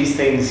see these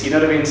things. You know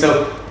what I mean?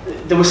 So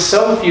there was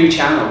so few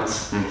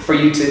channels for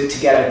you to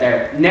get out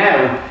there.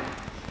 Now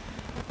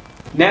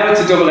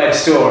it's a double-edged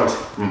sword.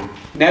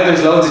 Now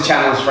there's loads of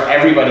channels for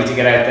everybody to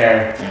get out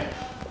there.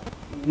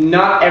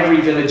 Not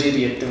every village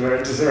idiot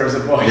deserves a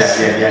voice.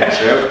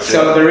 True.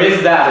 So there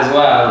is that as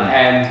well,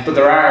 but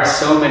there are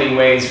so many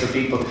ways for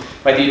people,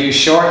 whether you do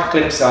short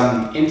clips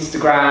on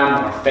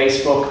Instagram or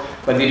Facebook,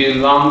 whether you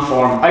do long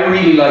form. I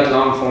really like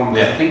long form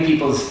because I think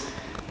people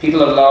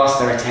have lost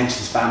their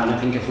attention span, and I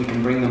think if we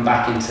can bring them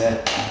back into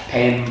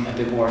paying a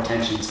bit more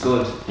attention, it's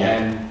good.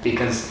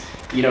 Because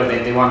you know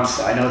they want.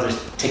 I know there's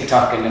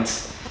TikTok and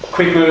it's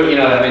quick move, you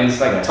know what I mean?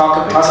 It's like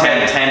talk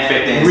 10,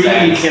 15 really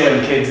seconds.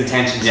 killing kids'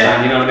 attention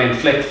span, you know what I mean?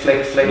 Flick,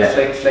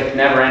 flick,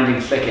 never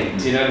ending flicking.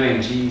 Do you know what I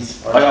mean?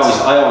 Jeez.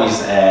 I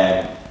always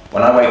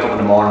when I wake up in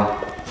the morning,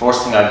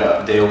 first thing I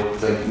got to do,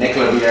 the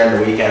Nicola will be there on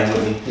the weekends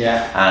with me.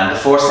 And the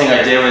first thing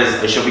I do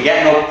is I should be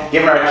getting up,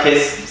 giving her a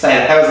kiss,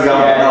 saying how's it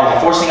going?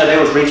 The first thing I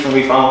do is reach for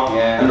my phone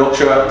and look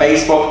through it,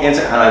 Facebook,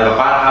 Instagram, and I have a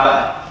bad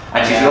habit.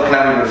 And she's looking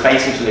at me with a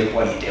face and she's like,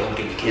 "What are you doing?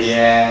 Give me a kiss."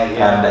 And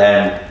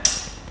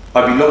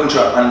I'd be looking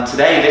through it, and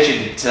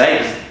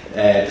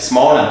this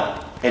morning,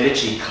 it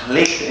literally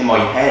clicked in my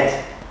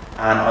head,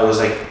 and I was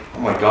like, "Oh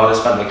my god!" I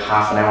spent like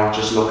half an hour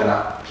just looking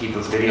at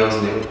people's videos,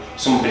 and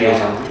some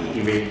videos are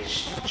really, really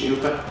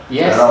stupid.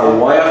 I don't know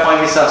why I find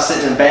myself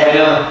sitting in bed.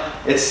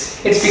 It's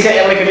because,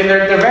 like, I mean,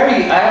 they're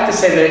very. I have to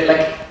say that,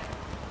 like,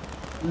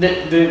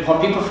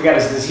 what people forget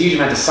is there's a huge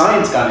amount of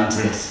science gone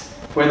into this.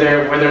 Where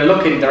they're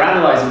looking, they're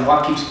analysing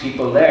what keeps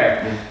people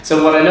there.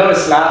 So what I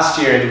noticed last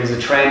year, there was a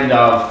trend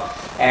of,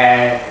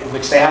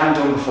 which they haven't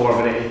done before,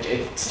 but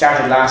it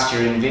started last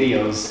year in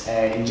videos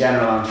in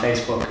general on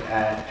Facebook,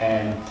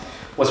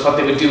 was what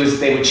they would do is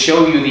they would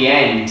show you the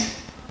end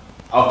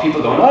of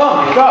people going,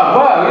 "Oh my god,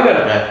 wow," you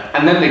know,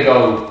 and then they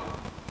go,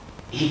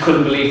 "He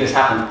couldn't believe this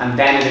happened," and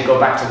then they go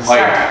back to the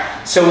start.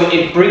 So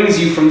it brings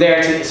you from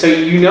there to, so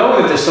you know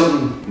that there's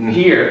something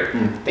here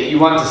that you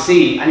want to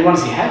see, and you want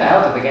to see how the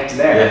hell did they get to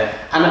there.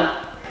 And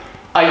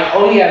I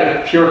only out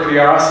of pure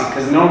curiosity,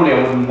 because normally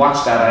I wouldn't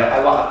watch that.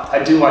 I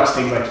do watch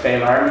things like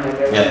Fail Army.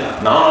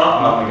 No.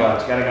 Oh my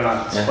god, you gotta go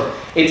on.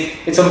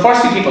 It's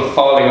unfortunately people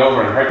falling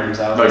over and hurting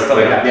themselves and stuff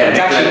like that. It's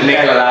actually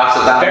Nicola laughs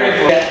at that. Very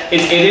funny.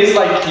 It is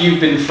like you've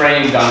been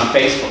framed on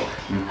Facebook,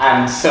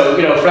 and so,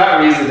 you know, for that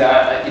reason,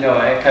 you know,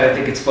 I kind of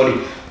think it's funny.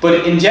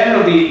 But in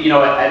general, you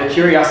know, out of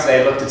curiosity,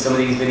 I looked at some of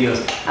these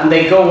videos, and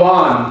they go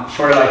on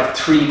for like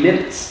 3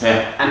 minutes,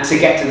 and to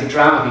get to the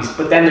drama piece.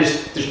 But then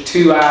there's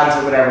 2 ads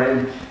or whatever,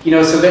 and you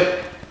know, so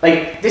that,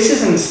 like, this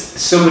isn't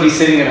somebody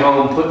sitting at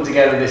home putting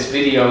together this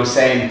video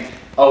saying,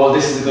 "Oh, well,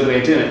 this is a good way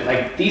of doing it."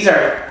 Like, these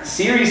are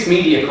serious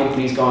media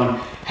companies going,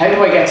 "How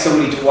do I get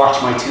somebody to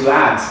watch my 2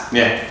 ads?"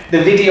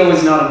 The video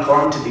is not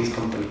important to these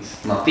companies.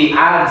 The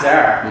ads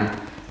are.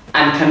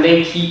 And can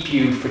they keep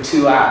you for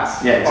 2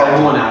 ads? Or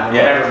 1 ad, or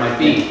whatever it might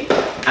be.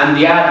 And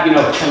the ad, you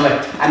know, kind of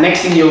like, and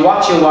next thing you'll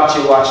watch,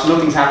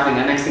 nothing's happening,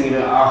 and next thing you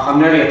know, "Oh,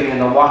 I'm nearly at the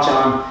end, I'll watch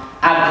on,"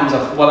 ad comes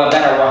up, "Well, I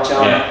better watch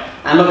on."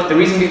 And look, the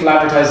reason people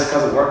advertise is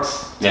because it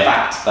works. It's a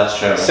fact. That's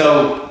true.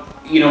 So,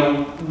 you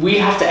know, we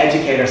have to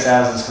educate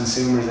ourselves as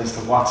consumers as to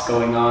what's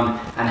going on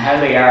and how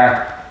they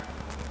are.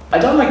 I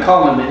don't like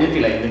calling them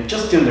manipulating, they're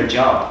just doing their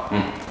job.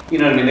 You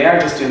know what I mean? They are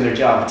just doing their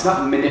job. It's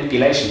not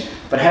manipulation,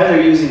 but how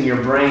they're using your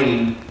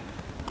brain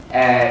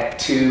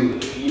to,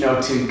 you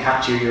know, to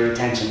capture your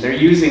attention.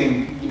 They're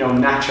using, you know,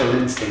 natural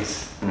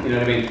instincts. You know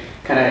what I mean?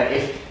 Kind of,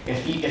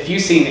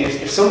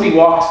 if somebody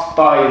walked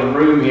by the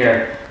room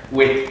here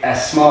with a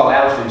small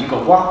elephant, you go,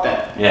 "What the?"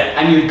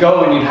 And you'd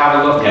go and you'd have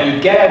a look, and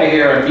you'd get out of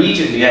here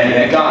immediately, and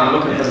you'd be gone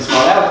looking for the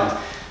small elephant.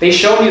 They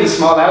showed you the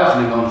small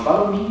elephant and going,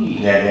 "Follow me." You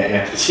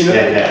know,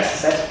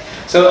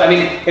 so I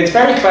mean, it's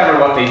very clever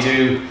what they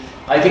do.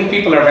 I think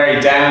people are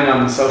very down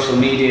on social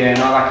media and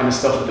all that kind of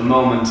stuff at the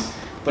moment.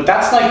 But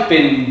that's like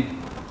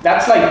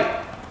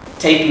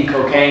taken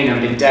cocaine and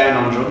been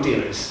down on drug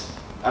dealers.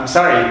 I'm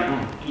sorry,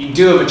 you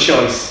do have a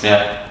choice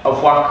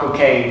of what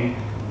cocaine.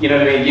 You know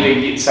what I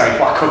mean? Sorry,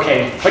 what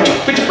cocaine?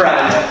 Which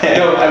brand?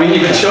 No, I mean you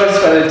have a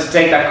choice whether to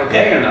take that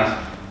cocaine or not.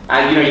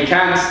 And you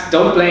can't.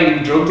 Don't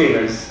blame drug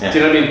dealers. Do you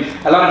know what I mean?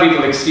 A lot of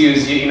people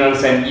excuse you know what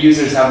I'm saying.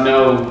 Users have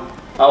no.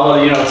 Oh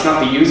well, it's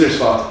not the user's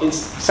fault. It's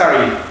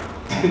sorry.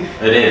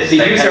 It is. The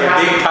they user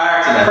has a big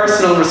part in it.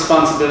 Personal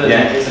responsibility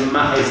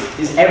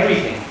is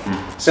everything.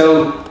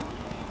 So,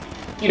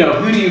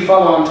 who do you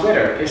follow on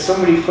Twitter? If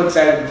somebody puts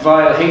out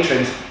vile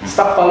hatred,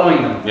 stop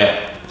following them.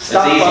 Yeah.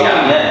 Stop it's easy.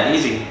 following them.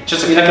 Easy.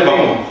 Just a click of a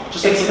button.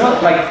 It's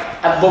not like.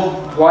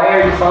 But why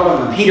are you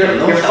following them?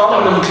 You're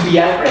following them to be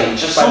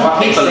outraged.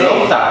 Some people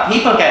love that.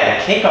 People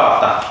get a kick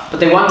off that. But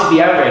they want to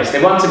be outraged.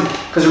 They want to,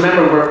 because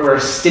remember, we're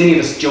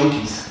stimulus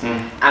junkies,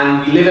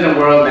 and we live in a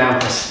world now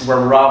where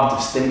we're robbed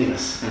of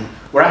stimulus.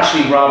 We're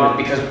actually robbed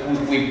because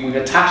we've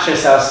attached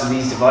ourselves to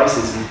these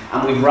devices,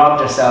 and we've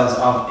robbed ourselves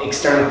of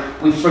external.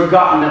 We've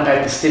forgotten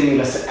about the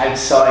stimulus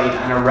outside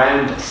and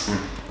around us.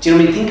 Do you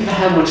know what I mean? Think of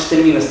how much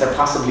stimulus there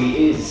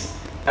possibly is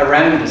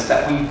around us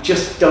that we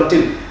just don't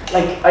do.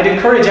 Like, I'd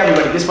encourage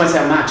everybody, this might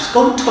sound mad, just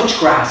go and touch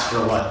grass for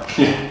a while.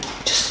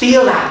 Just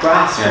feel that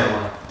grass for a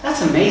while.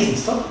 That's amazing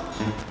stuff.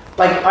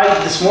 Like,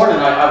 this morning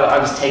I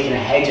was taking a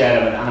hedge out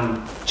of it and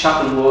I'm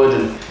chopping wood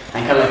and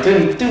kind of like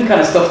doing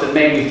kind of stuff that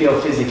made me feel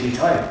physically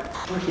tired.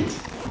 Brilliant.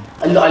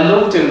 I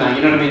love doing that,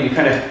 you know what I mean? You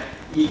kind of,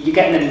 you're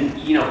getting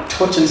in,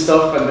 touching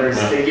stuff and there's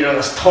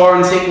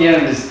thorns hitting you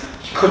and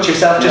you cut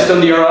yourself just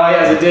under your eye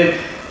as it did.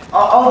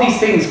 All these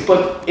things,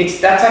 but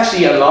that's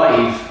actually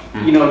alive.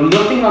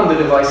 Nothing on the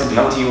device in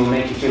front of you will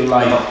make you feel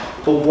alive.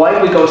 But why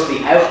we go to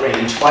the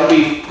outrage, why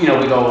we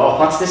go, oh,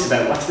 what's this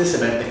about? What's this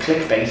about? The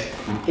clickbait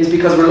is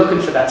because we're looking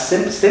for that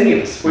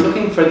stimulus. We're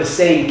looking for the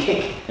same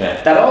kick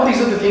that all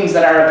these other things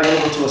that are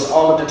available to us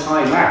all of the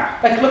time are.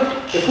 Like,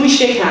 look, if we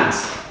shake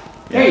hands,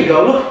 there you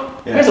go.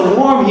 Look, there's a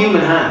warm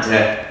human hand.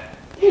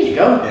 There you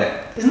go.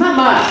 Isn't that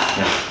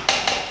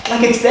mad?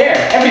 Like, it's there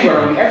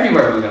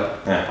everywhere we go.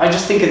 I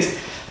just think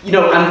it's.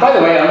 And by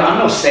the way, I'm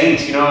no saint,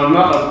 I'm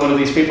not like one of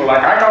these people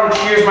like, I don't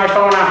use my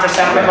phone after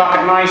 7 o'clock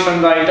at night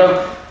and I don't,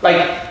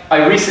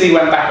 I recently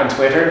went back on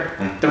Twitter.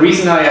 The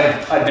reason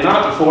I'd been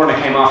on it before and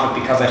I came off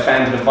it because I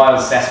found it a vile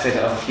cesspit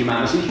of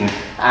humanity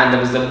and it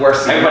was the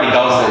worst thing. Everybody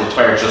goes to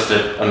Twitter just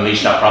to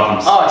unleash their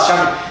problems. Oh, it's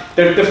shocking.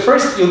 The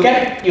first, you'll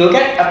get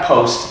a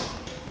post,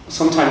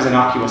 sometimes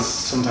innocuous,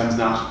 sometimes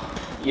not,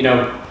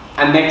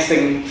 and next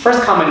thing,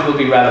 first comment will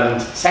be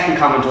relevant, second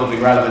comment will be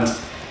relevant,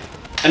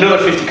 another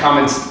 50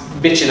 comments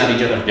bitching at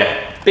each other.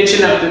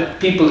 Bitching at the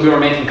people who are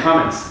making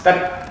comments.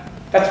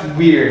 That's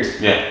weird.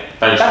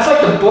 That's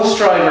like the bus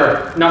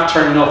driver not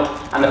turning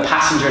up and the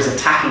passengers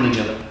attacking each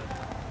other.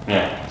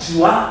 Which is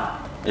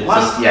what? It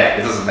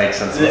doesn't make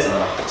sense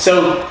whatsoever.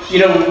 So,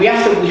 we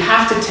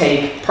have to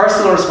take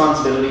personal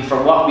responsibility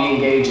for what we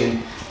engage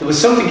in. There was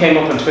something came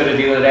up on Twitter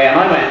the other day and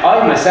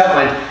I myself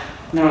went,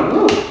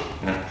 no.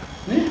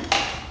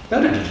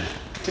 Let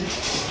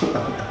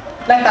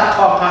that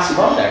thought pass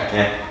you on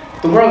there.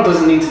 The world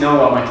doesn't need to know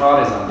what my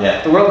thought is on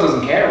that. The world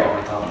doesn't care what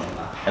my thought is on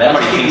that. And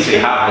everybody thinks they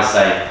have a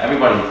say.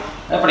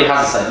 Everybody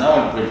has a say. No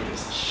one really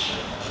gives a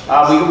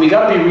shit. We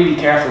got to be really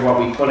careful what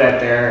we put out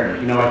there.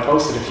 I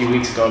posted a few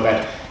weeks ago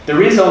about there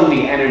is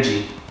only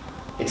energy.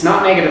 It's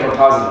not negative or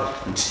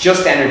positive. It's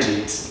just energy.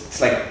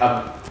 It's like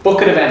a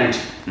bucket of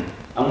energy.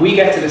 And we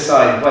get to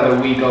decide whether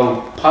we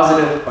go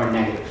positive or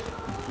negative.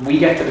 We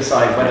get to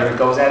decide whether it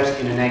goes out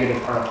in a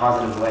negative or a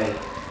positive way.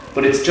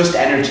 But it's just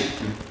energy.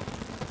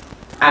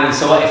 And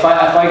so if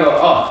I go,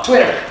 oh,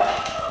 Twitter,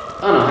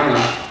 oh no, hang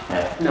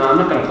on. No, I'm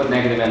not going to put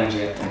negative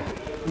energy out there.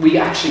 We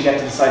actually get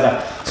to decide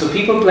that. So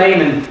people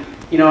blaming,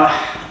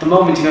 at the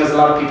moment, there's a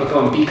lot of people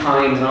going, be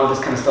kind and all this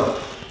kind of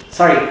stuff.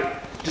 Sorry,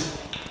 just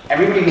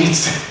everybody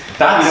needs to,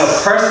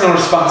 personal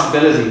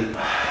responsibility.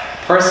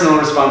 Personal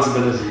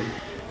responsibility.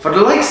 For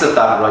the likes of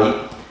that,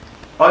 right,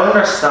 I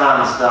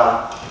understand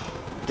that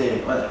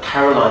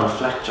Caroline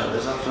Fletcher,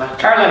 is that Fletcher?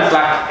 Caroline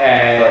Flack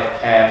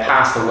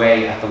passed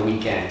away at the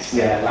weekend,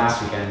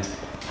 last weekend,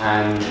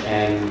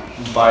 and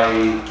by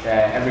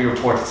every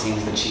report it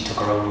seems that she took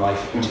her own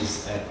life, which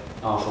is an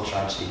awful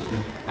tragedy.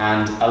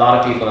 And a lot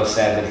of people have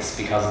said that it's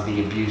because of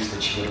the abuse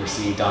that she would have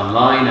received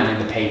online and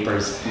in the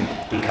papers,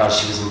 because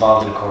she was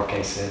involved in a court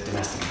case of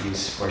domestic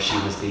abuse where she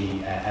was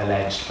the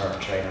alleged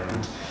perpetrator.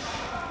 And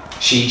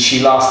she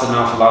lost an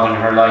awful lot in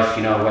her life,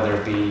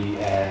 whether it be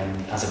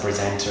as a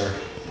presenter,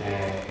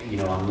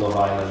 on Love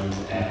Island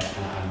and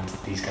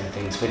these kind of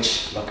things,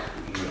 which, look,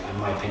 in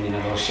my opinion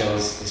of those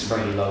shows is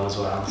fairly low as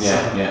well.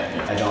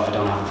 I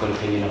don't have a good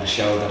opinion of a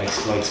show that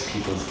exploits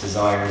people's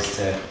desires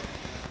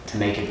to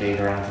make it big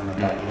or anything like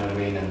that, you know what I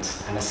mean,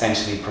 and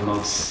essentially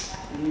promotes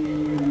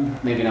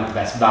maybe not the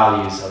best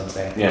values, I would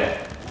say.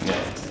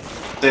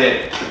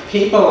 The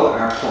people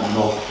are putting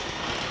up.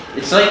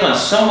 It's like when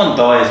someone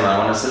dies, man,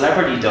 when a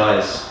celebrity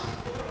dies,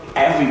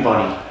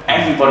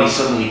 everybody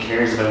suddenly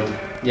cares about them.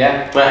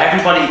 But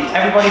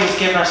everybody was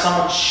giving her so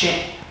much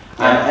shit.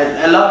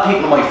 And a lot of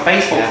people on my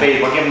Facebook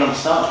feed were giving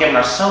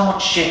her so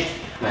much shit.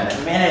 And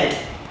the minute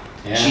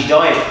Yeah. She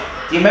died.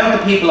 The amount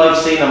of people I've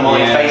seen on my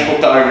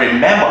Facebook that I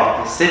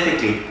remember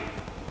specifically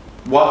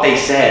what they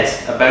said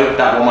about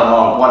that woman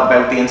or what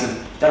about the incident.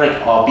 They're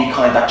like, oh, be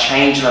kind. That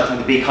changed her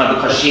to be kind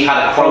because she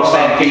had a quote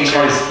on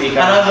pictures. And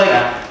I'm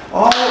like,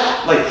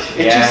 oh, like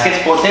it just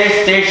gets. But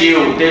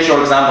there's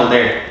your example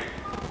there.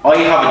 I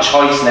have a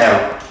choice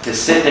now to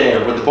sit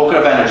there with a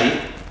bucket of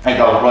energy and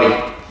go,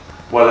 right,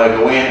 will I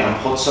go in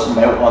and put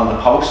something out on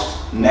the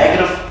post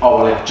negative, or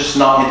will I just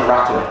not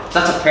interact with it? So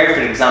that's a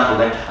perfect example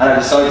there, and I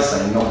decided to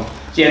say no.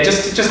 Yeah,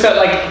 just that,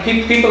 like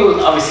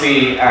people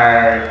obviously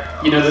are,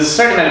 you know, there's a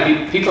certain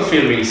amount of people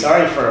feel really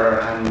sorry for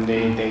her, and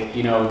they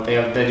you know they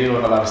do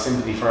have a lot of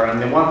sympathy for her,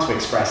 and they want to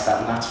express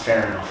that, and that's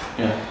fair enough.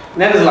 Yeah.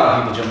 And then there's a lot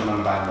of people jumping on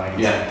the bandwagon.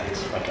 Yeah. And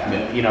things like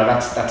that. You know,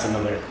 that's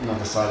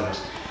another side of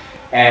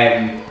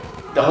it.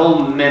 The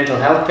whole mental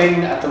health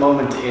thing at the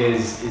moment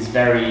is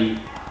very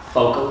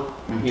focal.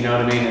 You know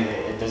what I mean?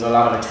 There's a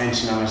lot of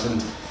attention on it,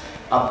 and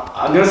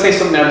I'm going to say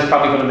something now that's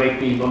probably going to make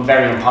me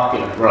very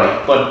unpopular.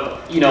 Right. But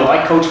you know,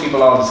 I coach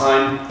people all the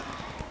time.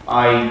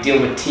 I deal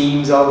with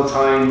teams all the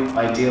time.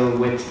 I deal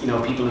with, you know,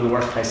 people in the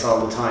workplace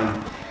all the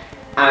time.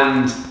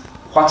 And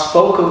what's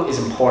focal is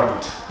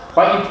important.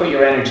 What you put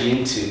your energy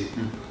into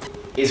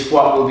is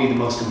what will be the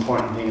most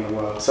important thing in the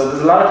world. So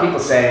there's a lot of people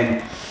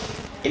saying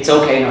it's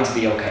okay not to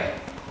be okay.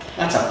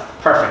 That's a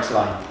perfect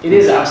line. It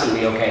is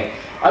absolutely okay.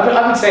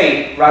 I would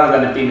say, rather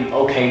than it being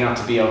okay not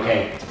to be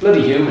okay, it's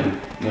bloody human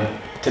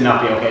to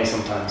not be okay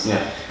sometimes.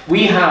 Yeah.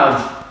 We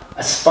have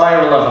a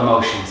spiral of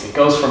emotions. It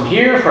goes from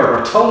here where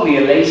we're totally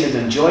elated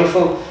and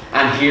joyful,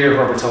 and here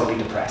where we're totally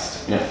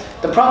depressed. Yeah.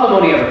 The problem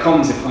only ever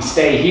comes if we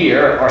stay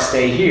here or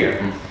stay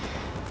here.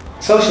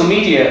 Social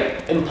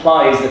media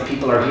implies that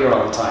people are here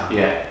all the time.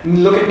 Yeah.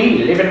 Look at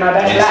me, living my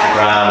best life.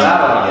 Instagram. Blah,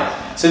 blah, blah.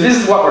 Yeah. So this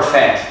is what we're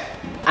fed.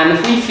 And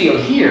if we feel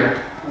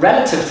here,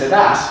 relative to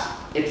that,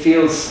 it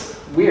feels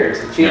weird.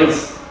 It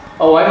feels,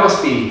 oh, I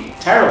must be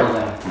terrible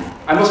then.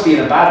 I must be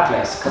in a bad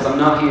place because I'm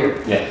not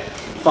here. Yeah.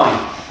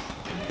 Fine.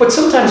 But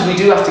sometimes we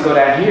do have to go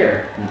down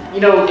here.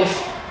 You know,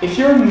 if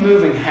you're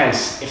moving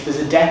house, if there's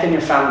a death in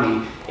your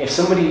family, if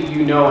somebody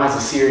you know has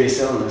a serious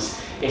illness,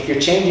 if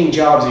you're changing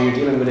jobs or you're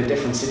dealing with a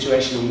different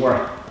situation in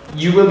work,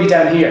 you will be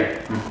down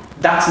here.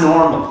 That's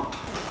normal.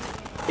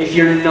 If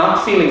you're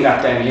not feeling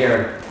that down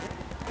here,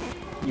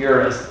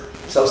 you're a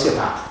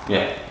sociopath.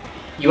 Yeah.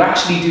 You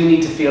actually do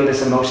need to feel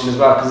this emotion as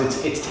well,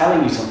 because it's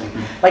telling you something.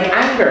 Like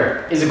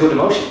anger is a good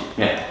emotion.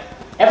 Yeah.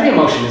 Every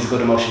emotion is a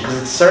good emotion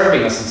because it's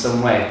serving us in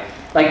some way.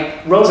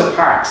 Like Rosa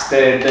Parks,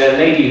 the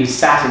lady who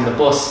sat in the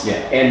bus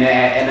in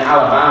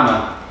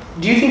Alabama.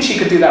 Do you think she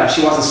could do that if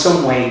she wasn't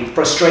some way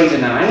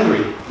frustrated and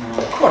angry?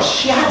 Of course,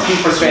 she had to be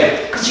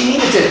frustrated because she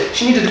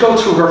needed to go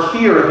through her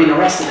fear of being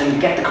arrested and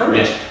get the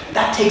courage. Yeah.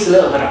 That takes a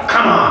little bit of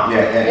come on.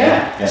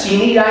 Yeah. So you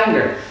need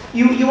anger.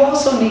 You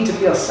also need to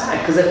feel sad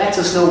because it lets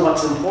us know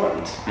what's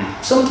important.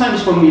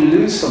 Sometimes when we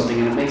lose something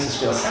and it makes us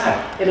feel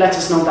sad, it lets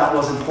us know that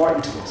was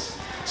important to us.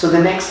 So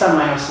the next time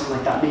I have something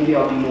like that, maybe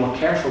I'll be more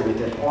careful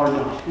with it or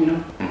not, you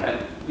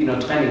know,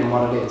 depending on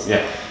what it is.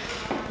 Yeah.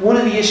 One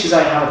of the issues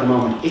I have at the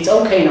moment, it's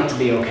okay not to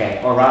be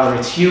okay, or rather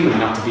it's human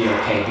not to be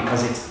okay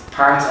because it's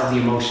part of the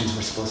emotions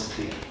we're supposed to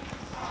feel.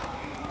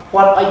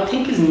 What I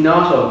think is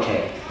not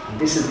okay, and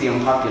this is the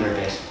unpopular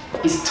bit,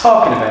 is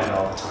talking about it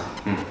all the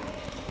time.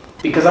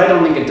 Because I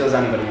don't think it does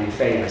anybody any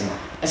favours,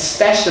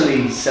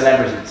 especially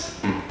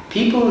celebrities.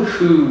 People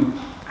who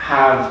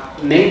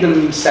have made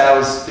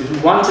themselves, who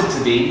wanted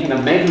to be, and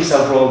have made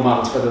themselves role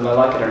models, whether they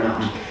like it or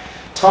not.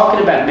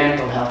 Talking about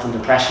mental health and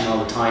depression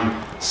all the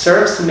time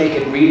serves to make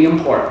it really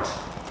important.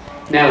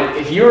 Now,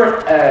 if you're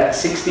a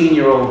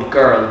 16-year-old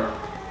girl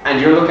and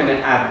you're looking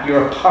at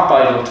your pop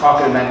idol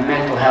talking about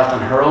mental health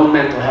and her own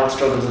mental health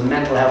struggles and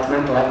mental health,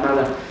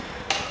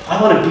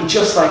 I want to be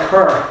just like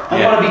her.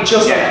 I want to be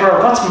just like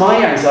her. What's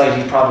my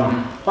anxiety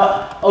problem?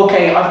 What?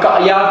 Okay, I've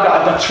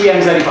got 3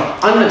 anxiety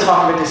problems. I'm going to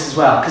talk about this as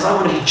well because I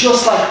want to be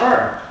just like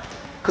her.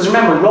 Because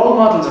remember, role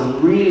models are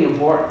really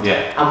important,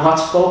 and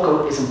what's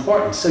focal is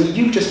important. So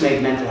you've just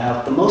made mental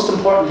health the most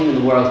important thing in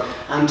the world.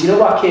 And do you know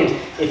what, kid?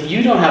 If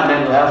you don't have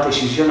mental health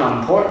issues, you're not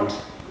important.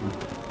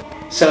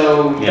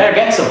 So you better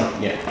get some.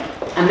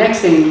 And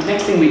next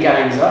thing we get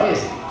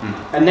anxiety.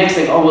 And next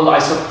thing, oh well, I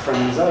suffer from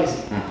anxiety.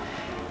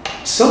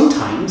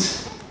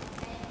 Sometimes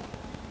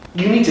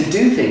you need to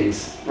do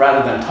things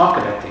rather than talk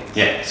about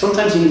things.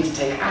 Sometimes you need to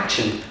take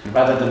action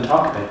rather than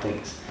talk about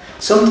things.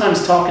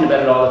 Sometimes talking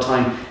about it all the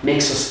time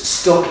makes us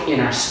stuck in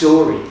our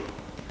story.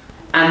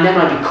 And then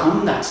I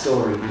become that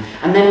story.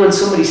 And then when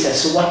somebody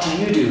says, so what do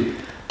you do?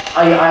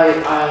 What do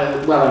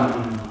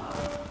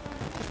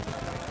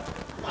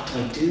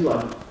I do?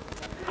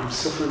 I'm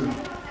suffering.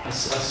 I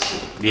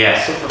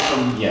suffer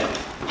from.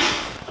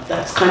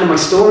 That's kind of my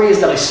story, is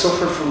that I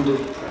suffer from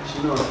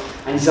depression or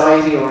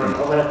anxiety or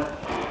whatever.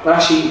 But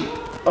actually,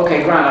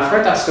 okay, Grant, I've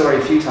heard that story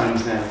a few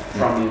times now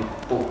from you.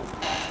 But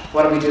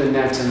what are we doing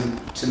now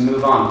to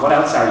move on? What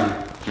else are you?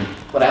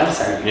 What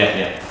else are you?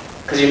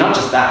 Because you're not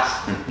just that.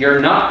 You're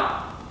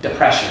not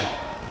depression.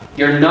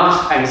 You're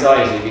not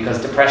anxiety,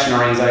 because depression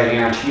or anxiety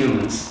aren't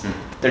humans.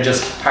 They're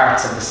just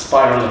parts of the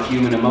spiral of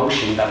human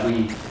emotion that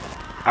we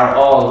are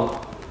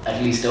all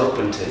at least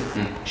open to,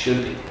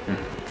 should be.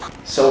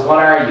 So what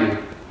are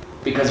you?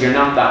 Because you're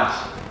not that.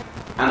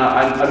 And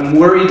I'm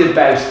worried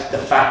about the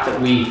fact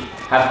that we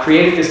have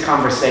created this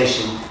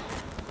conversation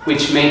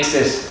which makes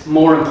it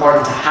more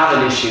important to have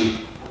an issue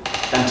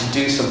than to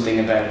do something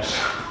about it.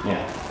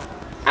 Yeah.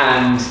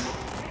 And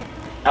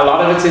a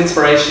lot of it's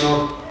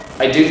inspirational.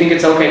 I do think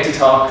it's okay to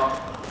talk.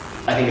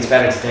 I think it's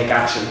better to take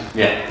action.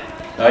 Yeah,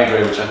 I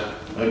agree with you.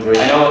 I agree.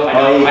 I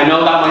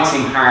know that might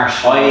seem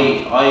harsh.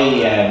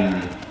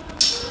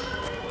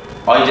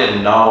 I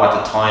didn't know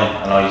at the time,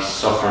 and I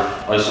suffered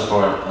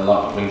a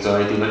lot of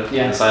anxiety with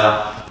inside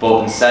that.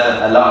 But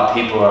instead, a lot of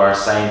people are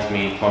saying to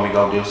me, when we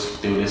go do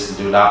this and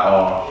do that,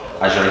 or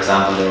as your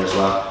example there as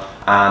well.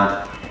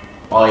 And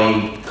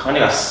I kind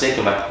of got sick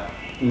of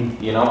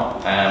it, you know.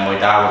 My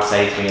dad would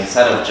say to me,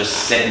 instead of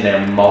just sitting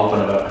there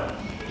moping about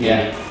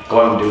it,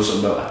 go out and do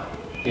something about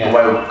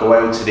it. Go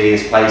out to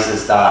these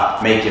places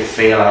that make you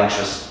feel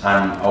anxious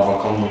and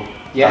overcome them.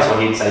 That's what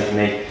he'd say to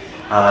me.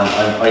 And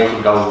I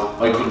could go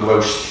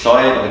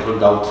outside. I could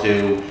go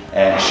to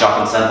a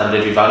shopping centre in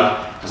Liffey Valley,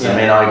 because the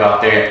minute I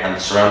got there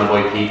and surrounded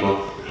by people,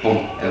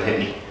 boom, it'll hit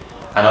me.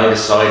 And I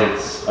decided,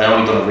 I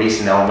only done it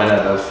recently now, I'm in it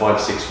about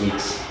 5-6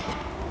 weeks,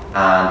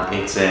 and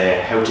it's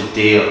how to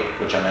deal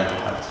with your mental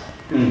health.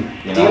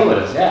 You deal know?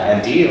 with it,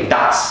 and deal.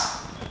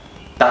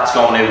 That's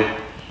going out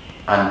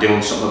and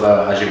doing something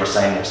about it, as you were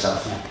saying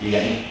yourself. You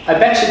get me? I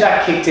bet you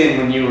that kicked in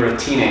when you were a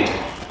teenager.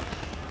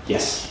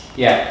 Yes.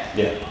 Yeah.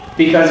 Yeah.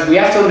 Because we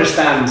have to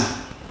understand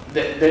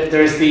that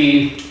there's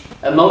the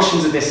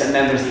emotions of this, and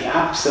then there's the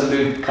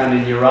absolute kind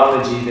of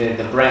neurology,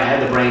 the brain, how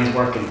the brain's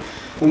working.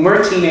 When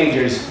we're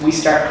teenagers, we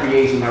start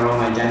creating our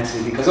own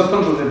identity, because up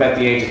until about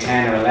the age of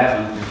 10 or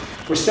 11,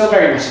 we're still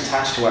very much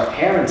attached to our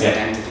parents'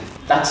 identity.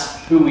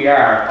 That's who we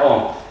are.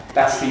 Oh,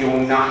 that's the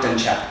young Naughton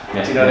chap. Do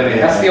you know what I mean?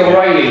 That's the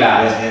O'Reilly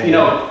lad. You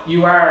know,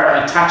 you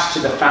are attached to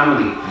the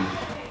family.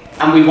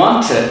 And we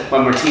want to,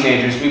 when we're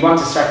teenagers, we want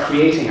to start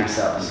creating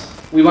ourselves.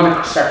 We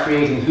want to start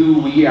creating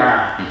who we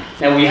are.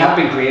 Now, we have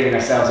been creating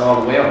ourselves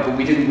all the way up, but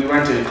we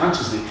weren't doing it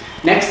consciously.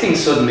 Next thing,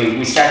 suddenly,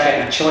 we start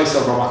getting a choice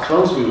over what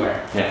clothes we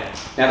wear.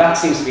 Now, that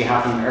seems to be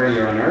happening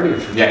earlier and earlier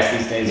for kids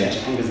these days, which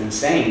I think is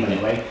insane, by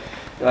the way.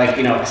 Like,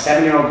 you know, a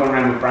 7-year-old going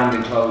around with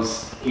branded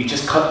clothes,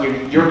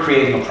 you're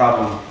creating a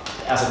problem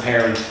as a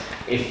parent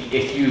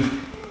if you've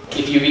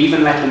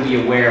even let them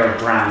be aware of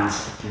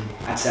brands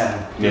at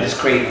 7. You're just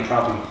creating a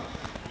problem.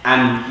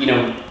 And, you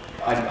know,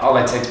 all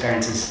I'd say to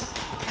parents is,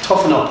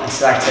 toughen up and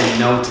start saying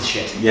no to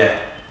shit.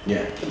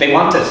 They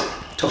want it.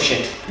 Tough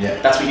shit.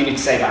 That's what you need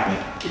to say back.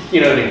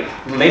 You know what I mean?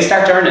 When they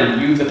start earning,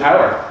 you have the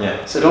power.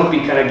 So don't be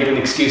kind of giving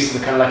excuses,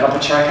 kind of like, oh,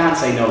 but sure, I can't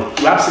say no.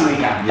 You absolutely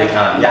can. You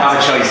can. You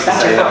have a choice.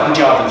 That's your fucking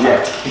job, in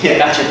fact.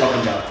 That's your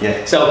fucking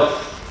job.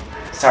 So,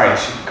 sorry, I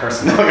shouldn't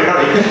curse. No, you're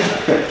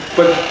right.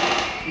 But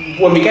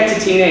when we get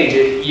to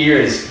teenage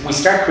years, we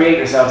start creating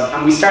ourselves,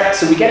 and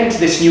so we get into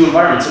this new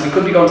environment. So we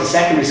could be going to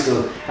secondary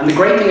school, and the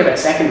great thing about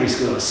secondary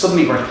school is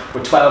suddenly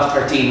we're 12,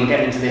 13, we're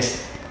getting into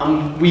this,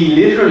 and we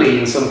literally,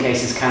 in some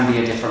cases, can be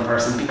a different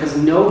person, because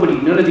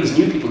none of these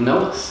new people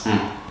know us.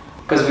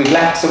 Because we've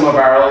left some of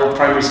our old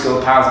primary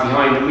school pals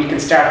behind, and we can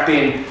start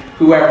being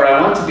whoever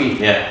I want to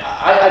be.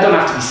 I don't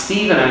have to be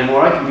Stephen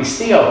anymore, I can be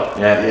Steo.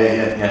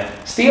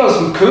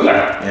 Steo's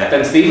cooler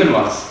than Stephen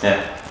was.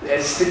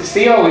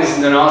 Steo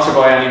isn't an altar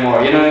boy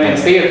anymore, you know what I mean?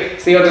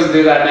 Steo doesn't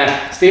do that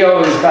now.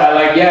 Steo is kind of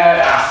like,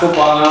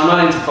 football, no, I'm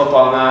not into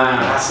football, no,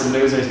 that's some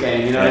loser's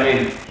game, you know what I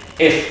mean?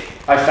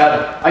 If I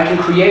felt I can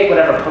create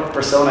whatever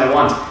persona I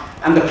want,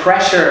 and the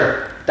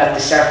pressure that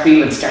they start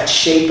feeling starts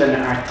shaping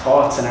our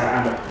thoughts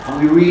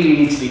and we really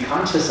need to be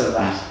conscious of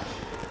that.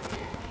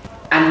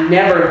 And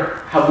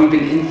never have we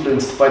been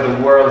influenced by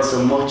the world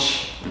so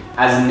much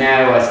as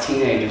now as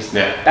teenagers.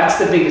 That's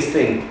the biggest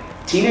thing.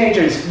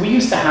 Teenagers, we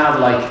used to have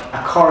like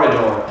a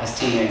corridor as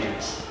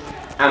teenagers,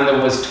 and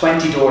there was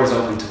 20 doors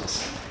open to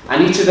us,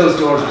 and each of those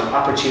doors was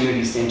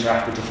opportunities to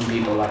interact with different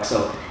people, like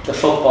so the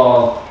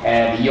football,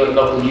 the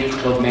local youth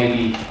club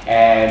maybe,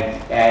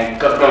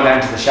 going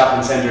down to the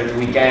shopping centre at the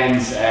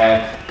weekends,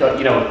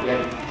 going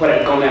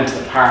down to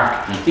the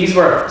park. These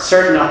were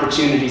certain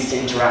opportunities to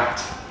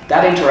interact.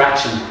 That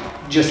interaction,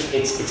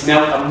 it's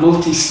now a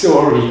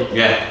multi-storey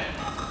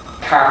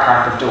car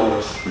park of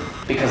doors,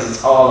 because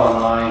it's all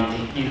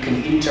online. You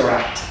can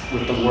interact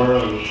with the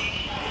world,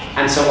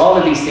 and so all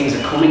of these things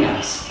are coming at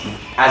us.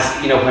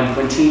 As you know,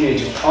 when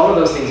teenagers, all of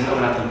those things are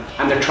coming at them,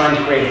 and they're trying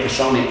to create a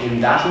persona in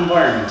that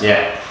environment.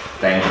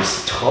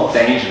 Dangerous. Tough.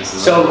 Dangerous.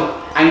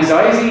 So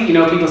anxiety, you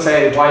know, people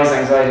say, why is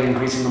anxiety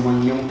increasing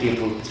among young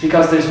people? It's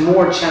because there's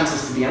more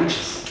chances to be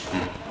anxious,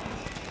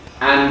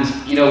 and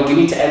you know, we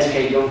need to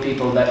educate young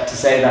people to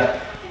say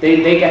that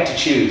they get to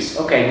choose.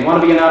 Okay, you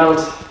want to be an adult.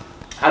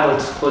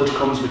 Adulthood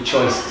comes with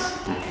choices.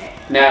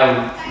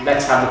 Now,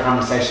 let's have the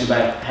conversation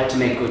about how to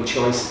make good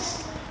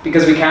choices.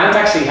 Because we can't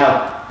actually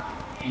help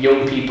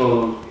young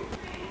people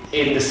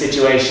in the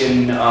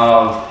situation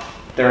of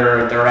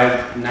they're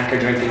out knackered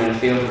drinking in a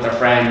field with their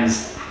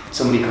friends,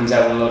 somebody comes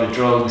out with a load of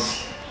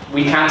drugs,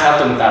 we can't help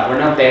them with that. We're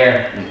not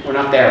there. We're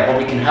not there. What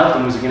we can help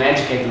them is we can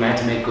educate them how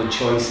to make good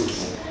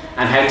choices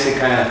and how to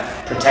kind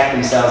of protect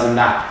themselves in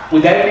that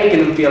without making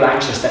them feel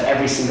anxious that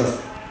every single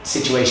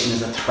situation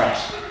is a threat.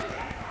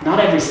 Not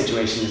every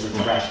situation is a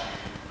threat.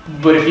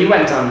 But if you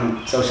went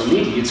on social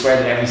media, you'd swear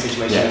that every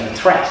situation is a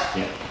threat.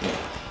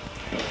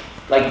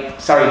 Like,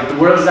 sorry, the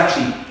world is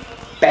actually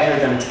better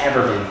than it's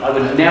ever been. I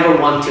would never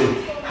want to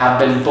have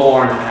been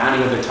born at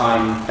any other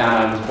time than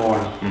I was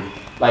born.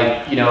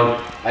 Like, you know,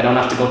 I don't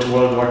have to go to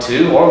World War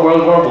II or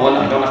World War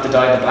I. I don't have to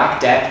die of the Black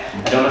Death.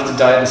 I don't have to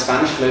die of the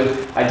Spanish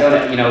flu. I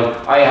don't, you know,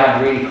 I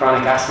had really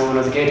chronic asthma when I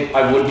was a kid.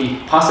 I would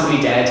be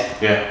possibly dead.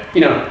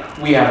 You know,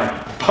 we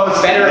have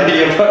better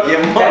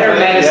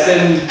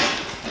medicine,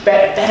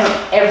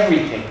 better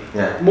everything.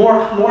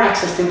 More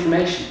access to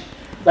information.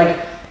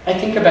 Like, I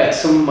think about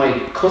some of my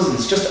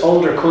cousins, just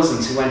older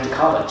cousins who went to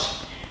college.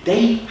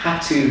 They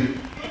had to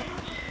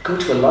go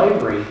to a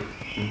library,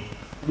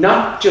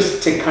 not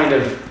just to kind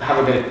of have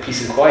a bit of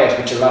peace and quiet,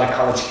 which a lot of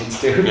college kids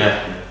do.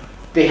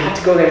 They had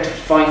to go there to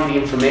find the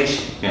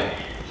information.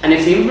 And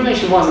if the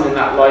information wasn't in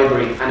that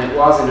library and it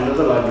was in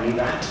another library,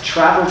 they had to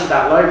travel to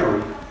that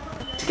library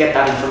to get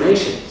that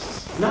information.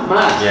 Not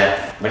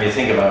mad. When you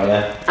think about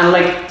it, And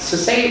like, so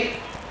say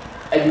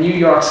a New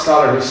York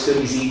scholar who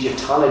studies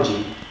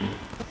Egyptology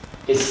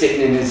is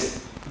sitting in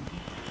his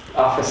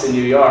office in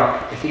New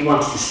York. If he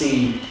wants to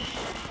see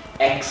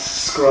X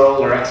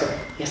scroll or X,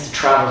 he has to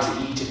travel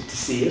to Egypt to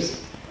see it.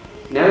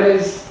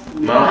 Nowadays,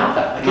 we don't have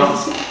that.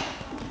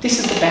 Like, this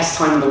is the best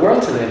time in the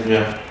world to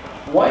live.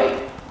 Why?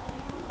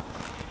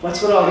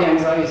 What's with all the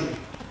anxiety?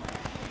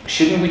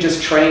 Shouldn't we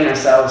just train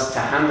ourselves to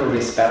handle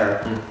this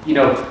better? You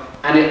know,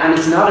 and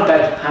it's not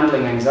about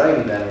handling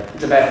anxiety better.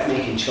 It's about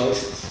making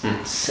choices.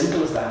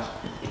 Simple as that.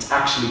 It's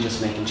actually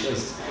just making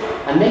choices.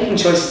 And making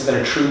choices that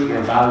are true to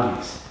your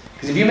values.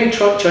 Because if you make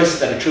choices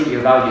that are true to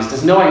your values,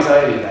 there's no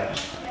anxiety about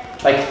it.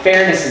 Like,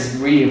 fairness is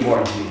really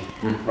important to me,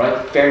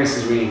 right? Fairness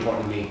is really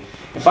important to me.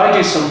 If I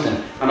do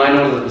something and I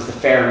know that it was the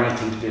fair and right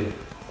thing to do,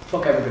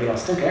 fuck everybody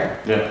else, don't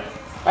care.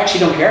 I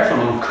actually don't care if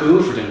I'm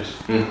cool for doing it.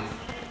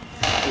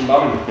 Doesn't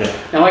bother me.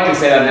 Now I can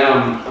say that now,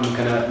 I'm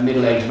kind of a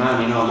middle-aged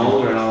man, you know, I'm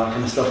older and all that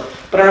kind of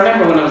stuff. But I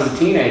remember when I was a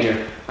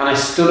teenager and I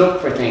stood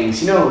up for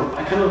things, you know,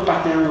 I kind of look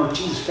back now and go,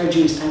 Jesus, fair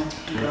dues,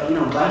 you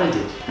know, I'm glad I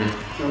did.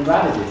 I'm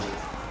glad I did.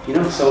 You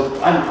know, so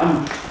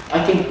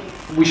I think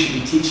we should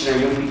be teaching our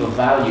young people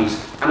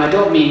values. And I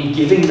don't mean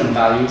giving them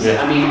values,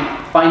 I mean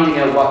finding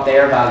out what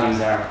their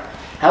values are.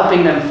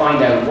 Helping them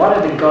find out what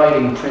are the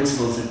guiding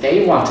principles that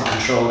they want to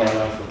control their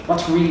life with.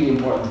 What's really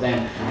important to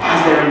them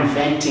as they're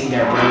inventing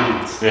their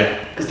brains.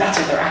 Because that's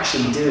what they're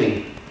actually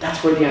doing.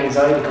 That's where the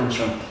anxiety comes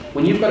from.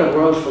 When you've got a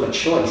world full of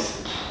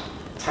choice,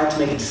 it's hard to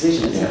make a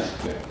decision,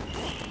 isn't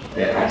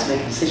it? Hard to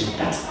make a decision.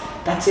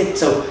 That's it.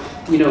 So,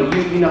 you know,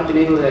 you not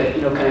being able to,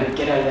 you know, kind of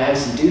get out of the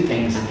house and do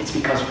things, it's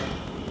because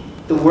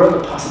the world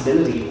of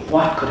possibility,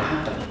 what could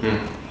happen?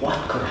 What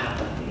could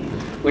happen?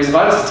 Whereas if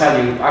I was to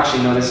tell you,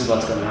 actually, no, this is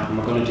what's going to happen.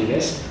 We're going to do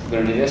this, we're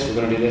going to do this, we're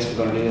going to do this,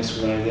 we're going to do this,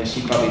 we're going to do this,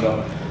 you'd probably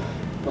go,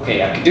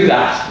 okay, I could do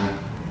that.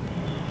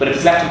 But if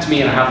it's left up to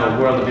me and I have a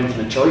world of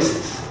infinite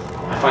choices,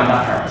 I find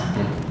that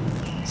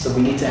hard. So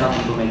we need to help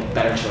people make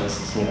better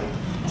choices.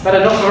 Is that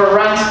enough of a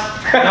rant?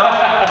 No,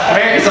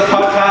 here is a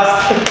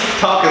podcast.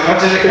 Talk as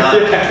much as you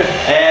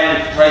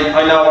can. Right,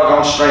 I know we're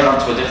going straight on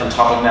to a different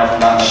topic now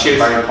from that. That's a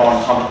very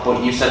important topic,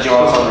 but you said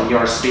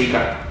you're a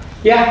speaker.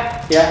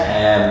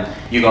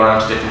 You go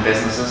around to different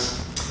businesses.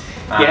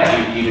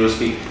 You do a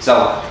speak.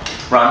 So,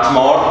 rant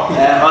more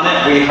on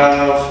it. We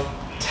have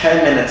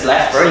 10 minutes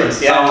left. Brilliant.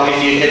 So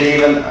if you could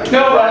even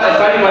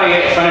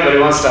if anybody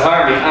wants to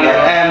hire me,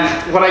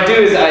 what I do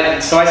is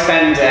I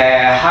spend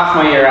half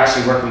my year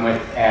actually working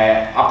with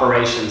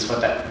operations, but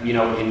that, you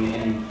know,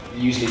 in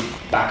usually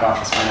back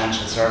office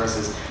financial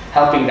services,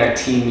 helping their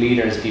team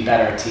leaders be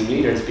better team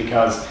leaders,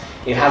 because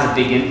it has a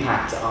big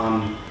impact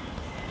on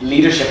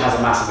leadership. Has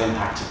a massive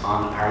impact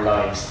on our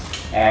lives.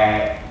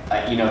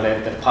 You know,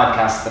 the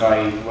podcast that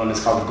I run is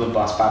called the Good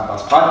Boss, Bad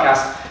Boss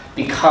podcast,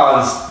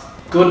 because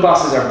good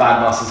bosses or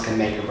bad bosses can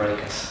make or break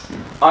us.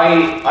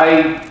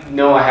 I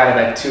know I had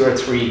about 2 or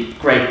 3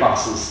 great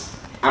bosses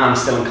and I'm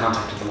still in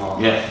contact with them all.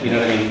 You know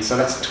what I mean? So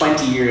that's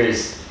 20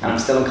 years and I'm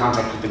still in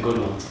contact with the good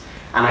ones.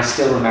 And I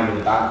still remember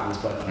the bad ones,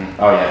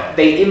 but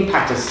they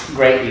impact us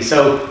greatly.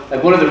 So,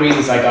 like, one of the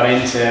reasons I got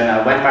into it, and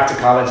I went back to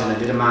college and I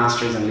did a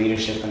master's in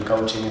leadership and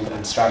coaching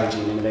and strategy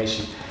and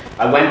innovation.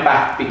 I went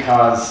back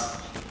because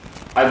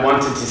I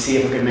wanted to see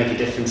if I could make a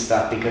difference to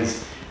that,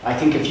 because I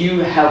think if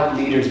you help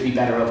leaders be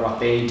better at what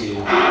they do,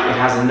 it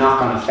has a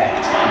knock-on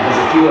effect.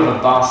 Because if you have a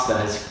boss that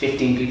has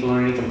 15 people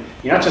underneath them,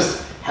 you're not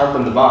just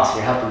helping the boss,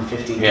 you're helping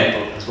 15 people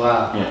as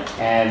well.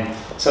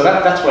 So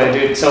that's what I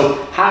do.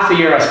 So half the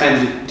year I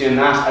spend doing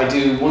that. I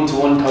do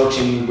one-to-one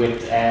coaching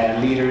with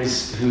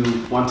leaders who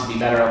want to be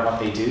better at what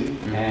they do,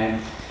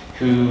 and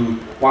who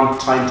want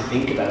time to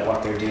think about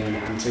what they're doing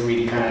and to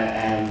really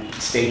kind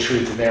of stay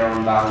true to their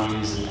own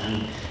values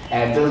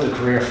and build a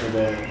career for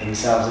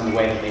themselves in the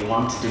way that they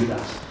want to do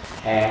that.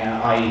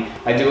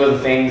 I do other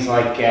things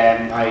like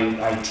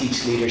I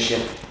teach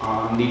leadership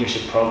on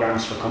leadership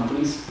programs for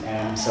companies.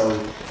 So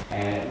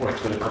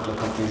worked with a couple of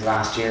companies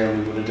last year, and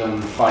we would have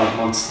done 5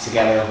 months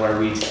together where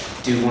we'd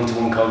do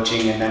one-to-one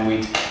coaching, and then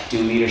we'd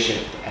do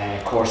leadership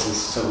courses.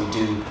 So we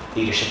do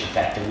leadership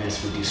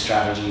effectiveness, we do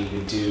strategy,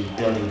 we do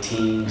building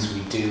teams,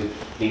 we do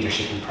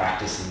leadership in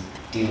practice and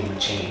dealing with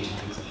change and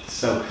things like that.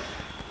 So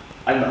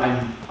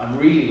I'm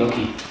really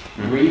lucky.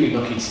 Really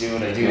lucky to do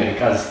what I do,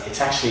 because it's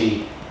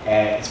actually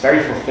it's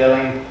very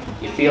fulfilling.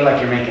 You feel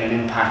like you're making an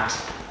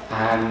impact,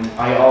 and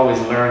I always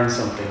learn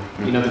something.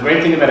 You know, the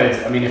great thing about it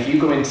is, I mean, if you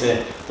go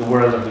into the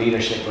world of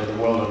leadership or the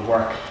world of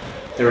work,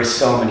 there are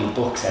so many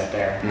books out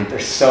there.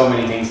 There's so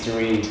many things to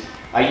read.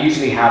 I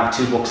usually have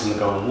 2 books on the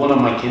go. One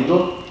on my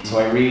Kindle, so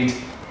I read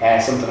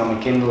something on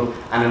my Kindle,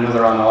 and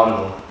another on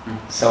Audible.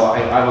 So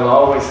I will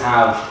always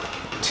have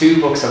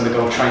 2 books on the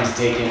go trying to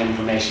take in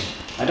information.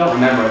 I don't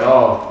remember it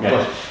all,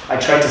 but I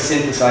try to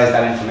synthesize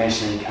that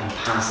information and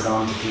pass it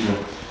on to people.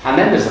 And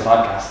then there's the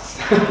podcasts.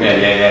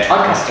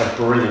 Podcasts are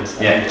brilliant.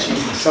 I mean,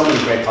 geez, there's so many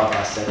great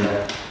podcasts out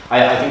there.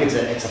 I think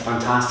it's a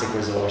fantastic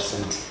resource,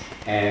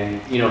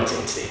 and you know,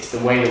 it's the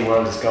way the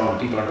world is going.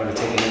 People are going to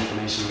take in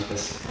information like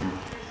this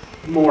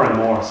more and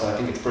more. So I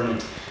think it's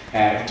brilliant.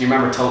 Do you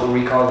remember Total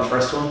Recall, the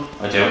first one?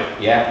 I do.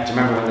 Yeah. Do you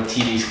remember when the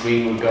TV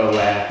screen would go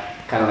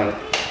kind of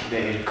like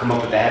it'd come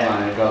up with the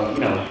headline and it'd go, you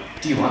know,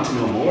 do you want to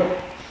know more?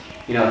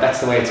 You know, that's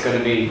the way it's going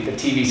to be. The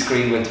TV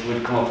screen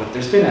would come up with,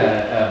 there's been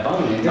a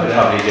bombing. Do you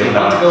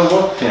want to go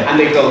more? And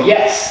they'd go,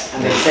 yes.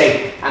 And they'd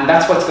say, and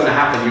that's what's going to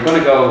happen. You're going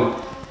to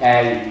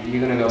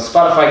go,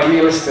 Spotify, give me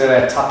a list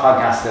of top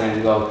podcasts, and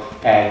then go,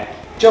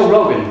 Joe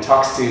Rogan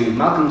talks to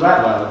Malcolm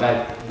Gladwell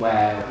about,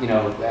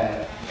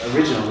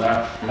 original,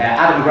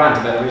 Adam Grant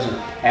about original.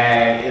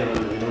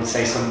 It'll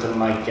say something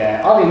like,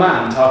 Ollie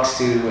Mann talks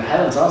to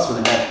Helen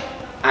Zaltzman about,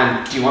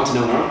 and do you want to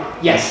know more?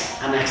 Yes.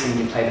 And next thing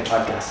you play the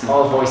podcast,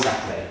 all voice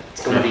activated.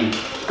 It's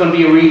going to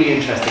be a really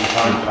interesting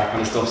time for that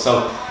kind of stuff.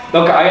 So,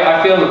 look,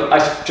 I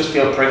just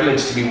feel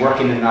privileged to be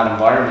working in that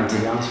environment. To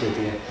be honest with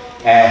you,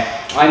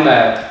 I'm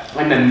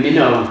a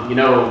minnow. You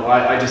know,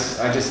 I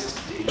just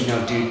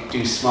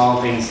do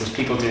small things. There's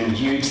people doing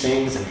huge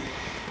things and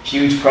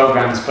huge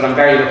programs, but I'm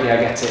very lucky.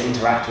 I get to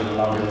interact with a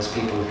lot of those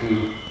people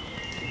who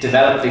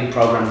develop big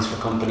programs for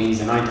companies,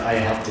 and I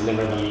help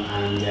deliver them,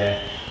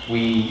 and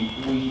we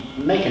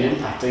make an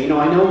impact. You know,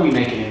 I know we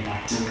make an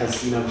impact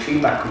because, you know,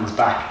 feedback comes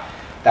back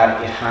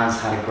that it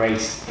has had a great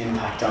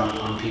impact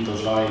on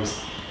people's lives.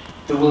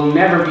 There will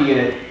never be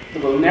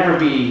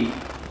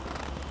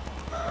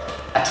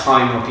a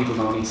time where people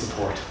don't need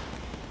support.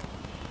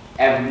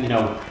 You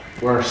know,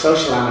 we're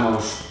social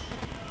animals.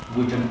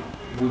 We've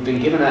been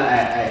given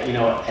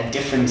a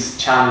different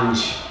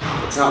challenge.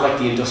 It's not like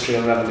the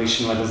Industrial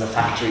Revolution where there's a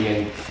factory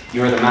and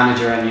you're the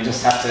manager and you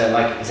just have to,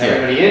 like, is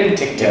everybody in?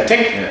 Tick, tick,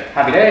 tick.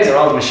 Happy days, are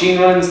all the machine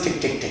runs? Tick,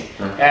 tick, tick.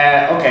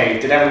 Okay,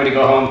 did everybody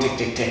go home? Tick,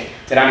 tick, tick.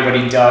 Did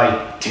anybody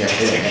die? Tick,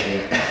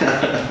 tick, tick.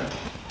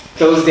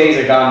 Those days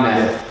are gone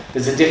now.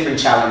 There's a different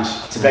challenge.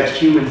 It's about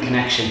human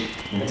connection.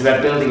 It's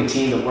about building a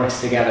team that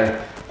works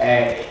together.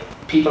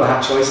 People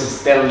have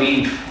choices. They'll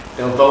leave.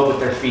 They'll vote with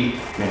their feet.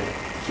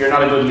 If you're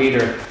not a good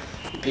leader,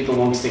 people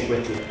won't stick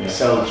with you.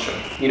 So,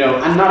 you know,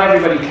 and not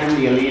everybody can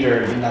be a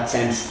leader in that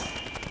sense,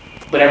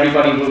 but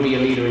everybody will be a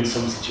leader in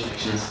some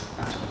situations.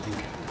 That's what I think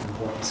is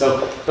important.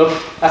 So,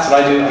 look, that's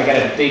what I do. I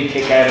get a big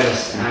kick out of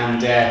it,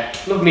 and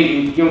love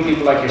meeting young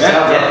people like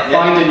yourself.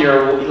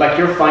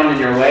 You're finding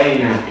your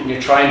way, and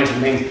you're trying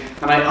different things.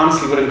 And I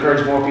honestly would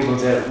encourage more people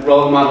to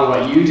role model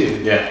what you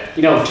do.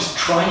 You know, just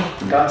try it,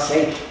 for God's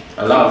sake.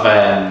 I love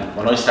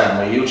when I started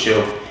my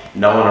YouTube,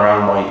 no one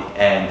around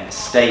my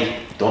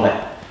estate done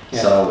it.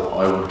 So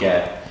I would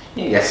get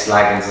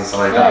slaggings and stuff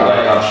like that,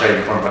 like I'm straight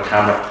in front of a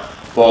camera.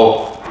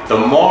 But the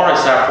more I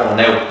start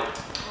putting out,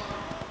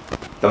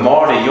 the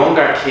more the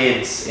younger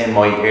kids in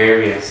my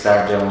area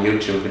start doing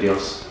YouTube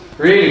videos.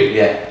 Really?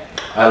 Yeah,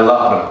 a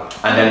lot of them.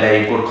 And then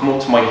they would come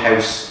up to my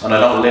house, and I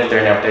don't live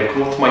there now, they'd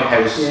come up to my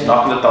house,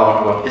 knock on the door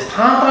and go, is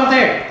Tonto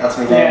there? That's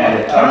my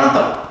name.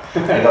 Tonto.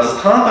 And he goes,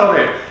 is Tonto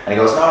there? And he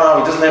goes, no,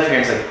 he doesn't live here.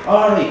 And he's like,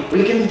 alright, will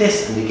you give me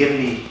this? And they give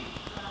me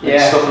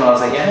stuff, and I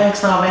was like,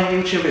 thanks, no,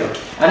 maybe YouTube video.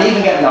 And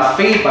even getting that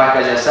feedback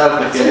as yourself,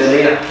 if you're the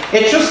leader,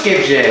 it just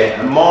gives you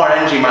more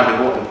energy, man, to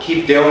go and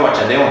keep doing what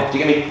you're doing. Do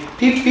you get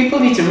me? People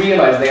need to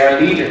realise they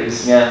are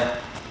leaders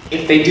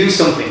if they do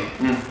something.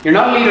 You're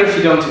not a leader if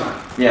you don't do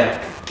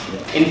it.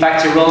 In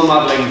fact, you're role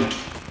modelling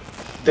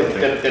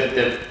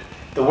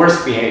the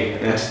worst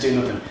behaviour, just do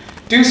nothing.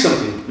 Do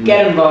something,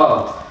 get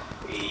involved.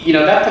 You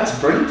know, that's a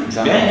brilliant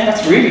example.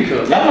 That's really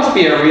cool. That must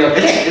be a real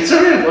kick. It's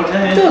a real good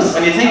thing. It does.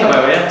 When you think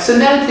about it, So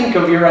now think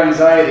of your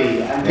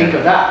anxiety and think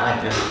of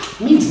that. Like,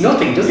 it means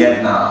nothing, doesn't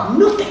it? No.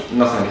 Nothing.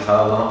 Nothing at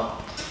all, no.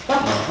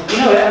 What? You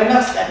know, I mean,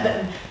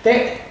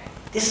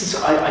 this is,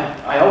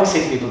 I always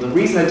say to people, the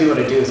reason I do what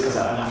I do is because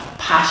I have a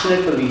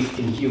passionate belief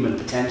in human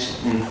potential.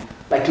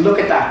 Like, look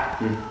at that.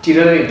 Do you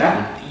know what I mean?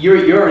 That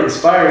you're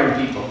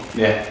inspiring people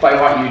by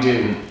what you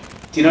do.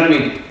 Do you know what I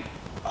mean?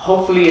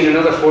 hopefully in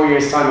another 4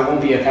 years' time it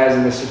won't be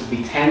 1,000, this will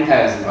be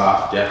 10,000.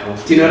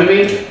 Yeah. Do you know what I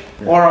mean?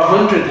 Yeah. Or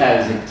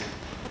 100,000.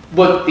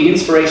 But the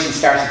inspiration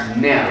started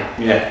now.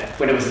 Yeah.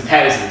 When it was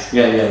 1,000.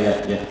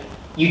 Yeah.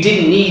 You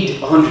didn't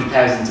need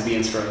 100,000 to be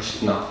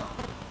inspiration. No.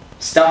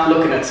 Stop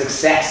looking at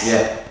success.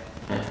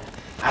 Yeah.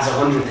 As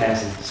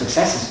 100,000.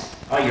 Success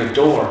is at your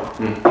door.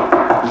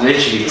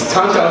 Literally. It's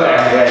time to go there.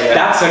 Yeah.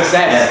 That's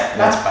success. Yeah.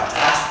 That's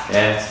fantastic.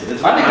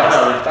 Yeah. I think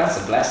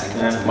that's a blessing.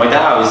 Yeah. My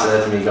dad always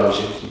said to me, he goes,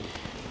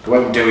 go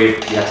out and do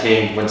your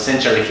thing. When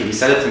since you're a kid, he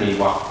said it to me,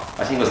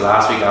 I think it was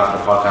last week after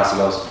the podcast,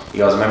 he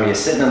goes, remember you're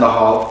sitting in the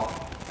hall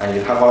and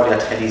you have all your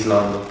teddies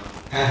lined up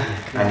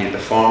and you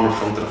perform in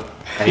front of them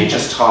and you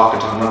just talk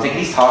and talk. And I think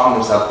he's talking to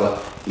himself,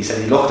 but he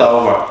said he looked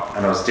over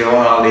and I was doing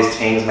all these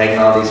things, making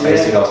all these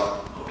faces. He goes,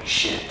 holy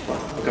shit,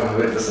 look at my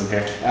witness in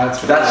here. That's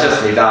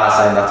just me dad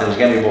saying that to me,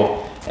 get me, but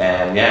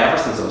ever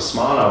since I was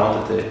small I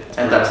wanted to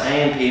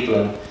entertain people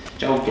and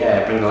joke,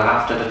 bring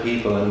laughter to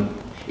people, and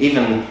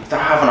even if they're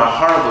having a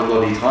horrible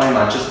bloody time,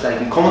 man, just they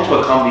can come to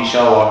a comedy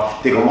show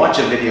or they can watch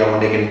a video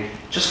and they can,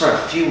 just for a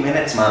few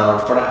minutes, man, or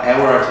for an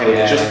hour or two,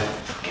 just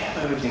forget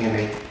about everything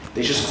and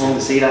they just come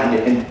to see that,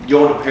 and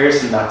you're the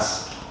person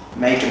that's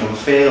making them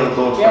feel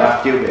good for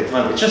that few bit of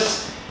time.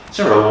 It's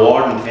a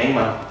rewarding thing,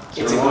 man.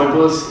 It's a good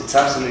buzz. It's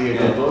absolutely a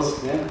good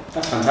buzz. Yeah,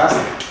 that's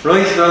fantastic.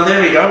 Right, well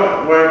there we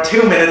go. We're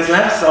 2 minutes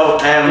left, so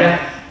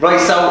right.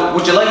 So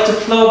would you like to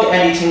plug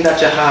anything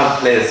that you have,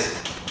 please?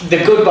 The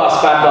Good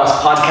Boss, Bad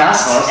Boss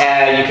podcast.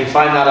 You can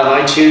find that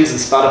on iTunes and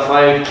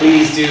Spotify.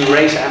 Please do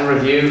rate and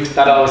review.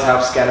 That always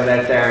helps get it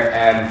out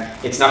there.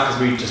 It's not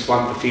because we just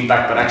want the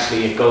feedback, but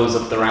actually it goes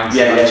up the ranks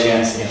on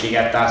iTunes if you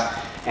get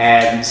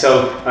that.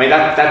 So I mean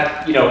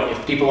that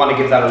if people want to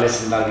give that a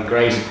listen, that'd be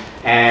great.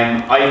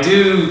 I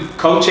do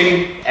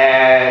coaching,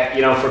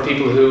 for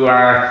people who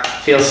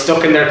feel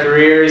stuck in their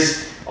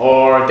careers,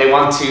 or they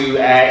want to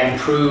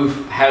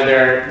improve how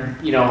they're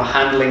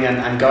handling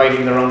and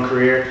guiding their own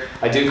career.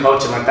 I do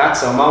coaching like that,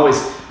 so I'm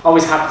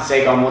always happy to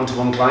take on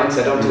one-to-one clients.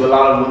 I don't do a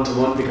lot of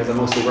one-to-one because I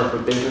mostly work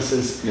with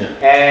businesses.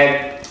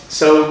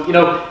 So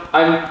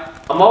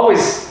I'm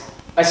always,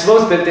 I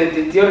suppose that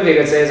the other thing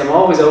I'd say is I'm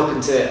always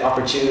open to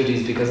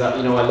opportunities because I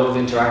love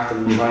interacting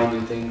and trying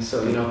new things.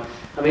 So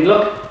I mean,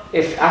 look,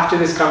 if after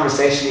this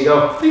conversation you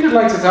go, I think I'd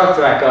like to talk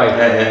to that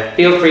guy,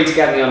 feel free to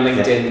get me on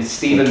LinkedIn,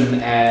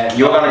 Stephen.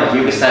 You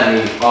can send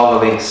me all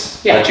the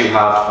links that you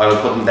have. I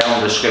will put them down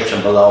in the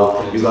description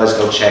below. You guys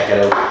go check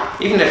it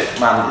out. Even if,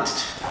 man,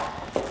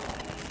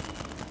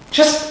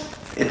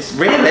 it's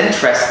real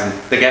interesting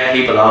to get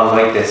people on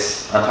like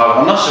this and talk.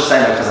 I'm not just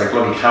saying that because like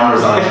bloody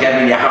cameras on.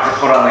 You have to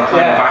put on a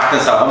kind of act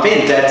and stuff. I'm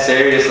being dead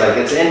serious. Like,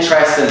 it's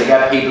interesting to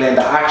get people in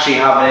that actually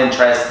have an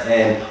interest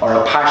in or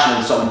a passion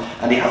in something,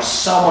 and they have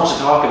so much to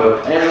talk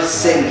about, and you're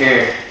just sitting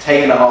here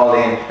taking it all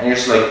in, and you're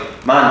just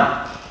like,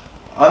 man,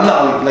 I'm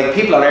not like,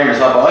 people are learning as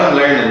well, but I'm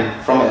learning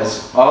from it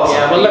as also.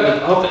 Yeah, well,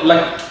 look,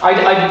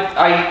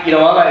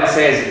 all I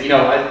say is,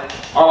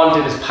 all I'm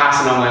doing is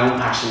passing on my own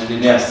passion and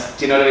interest.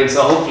 Do you know what I mean?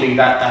 So hopefully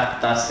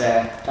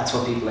that's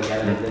what people are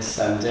getting out of this,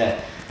 and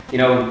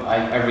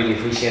I really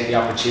appreciate the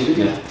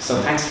opportunity. So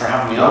thanks for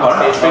having me on.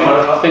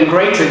 It's been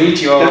great to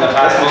meet you all in the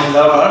past month.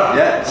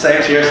 Yeah,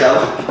 same to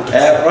yourself.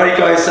 Right,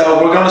 guys,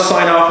 so we're going to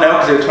sign off now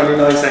because we have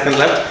 29 seconds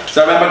left.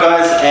 So remember,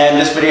 guys,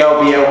 this video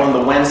will be out on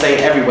the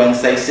every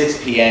Wednesday,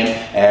 6 p.m.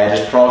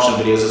 There's promotion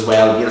videos as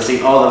well. You'll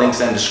see all the links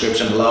in the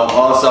description below.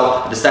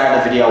 Also, at the start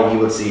of the video, you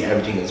will see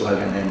everything as well.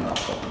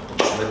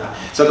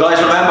 So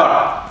guys, remember,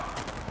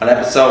 on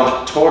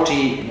episode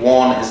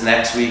 31 is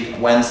next week,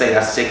 Wednesday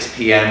at 6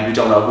 p.m. We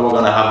don't know who we're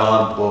going to have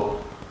on, but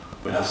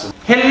we'll have some.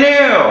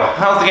 Hello!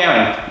 How's it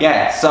going?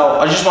 Yeah, so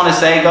I just want to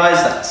say,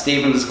 guys, that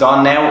Stephen's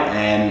gone now,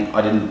 and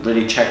I didn't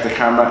really check the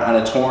camera and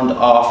it turned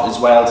off as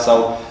well,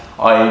 so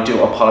I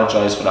do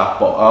apologise for that.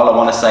 But all I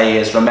want to say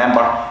is,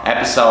 remember,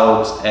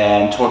 episode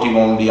 31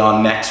 will be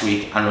on next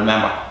week, and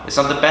remember, it's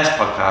not the best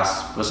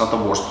podcast, but it's not the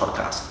worst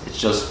podcast. It's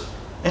just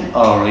an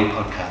alright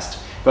podcast.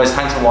 Guys,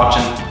 thanks for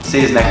watching.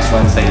 See you next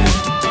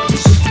Wednesday.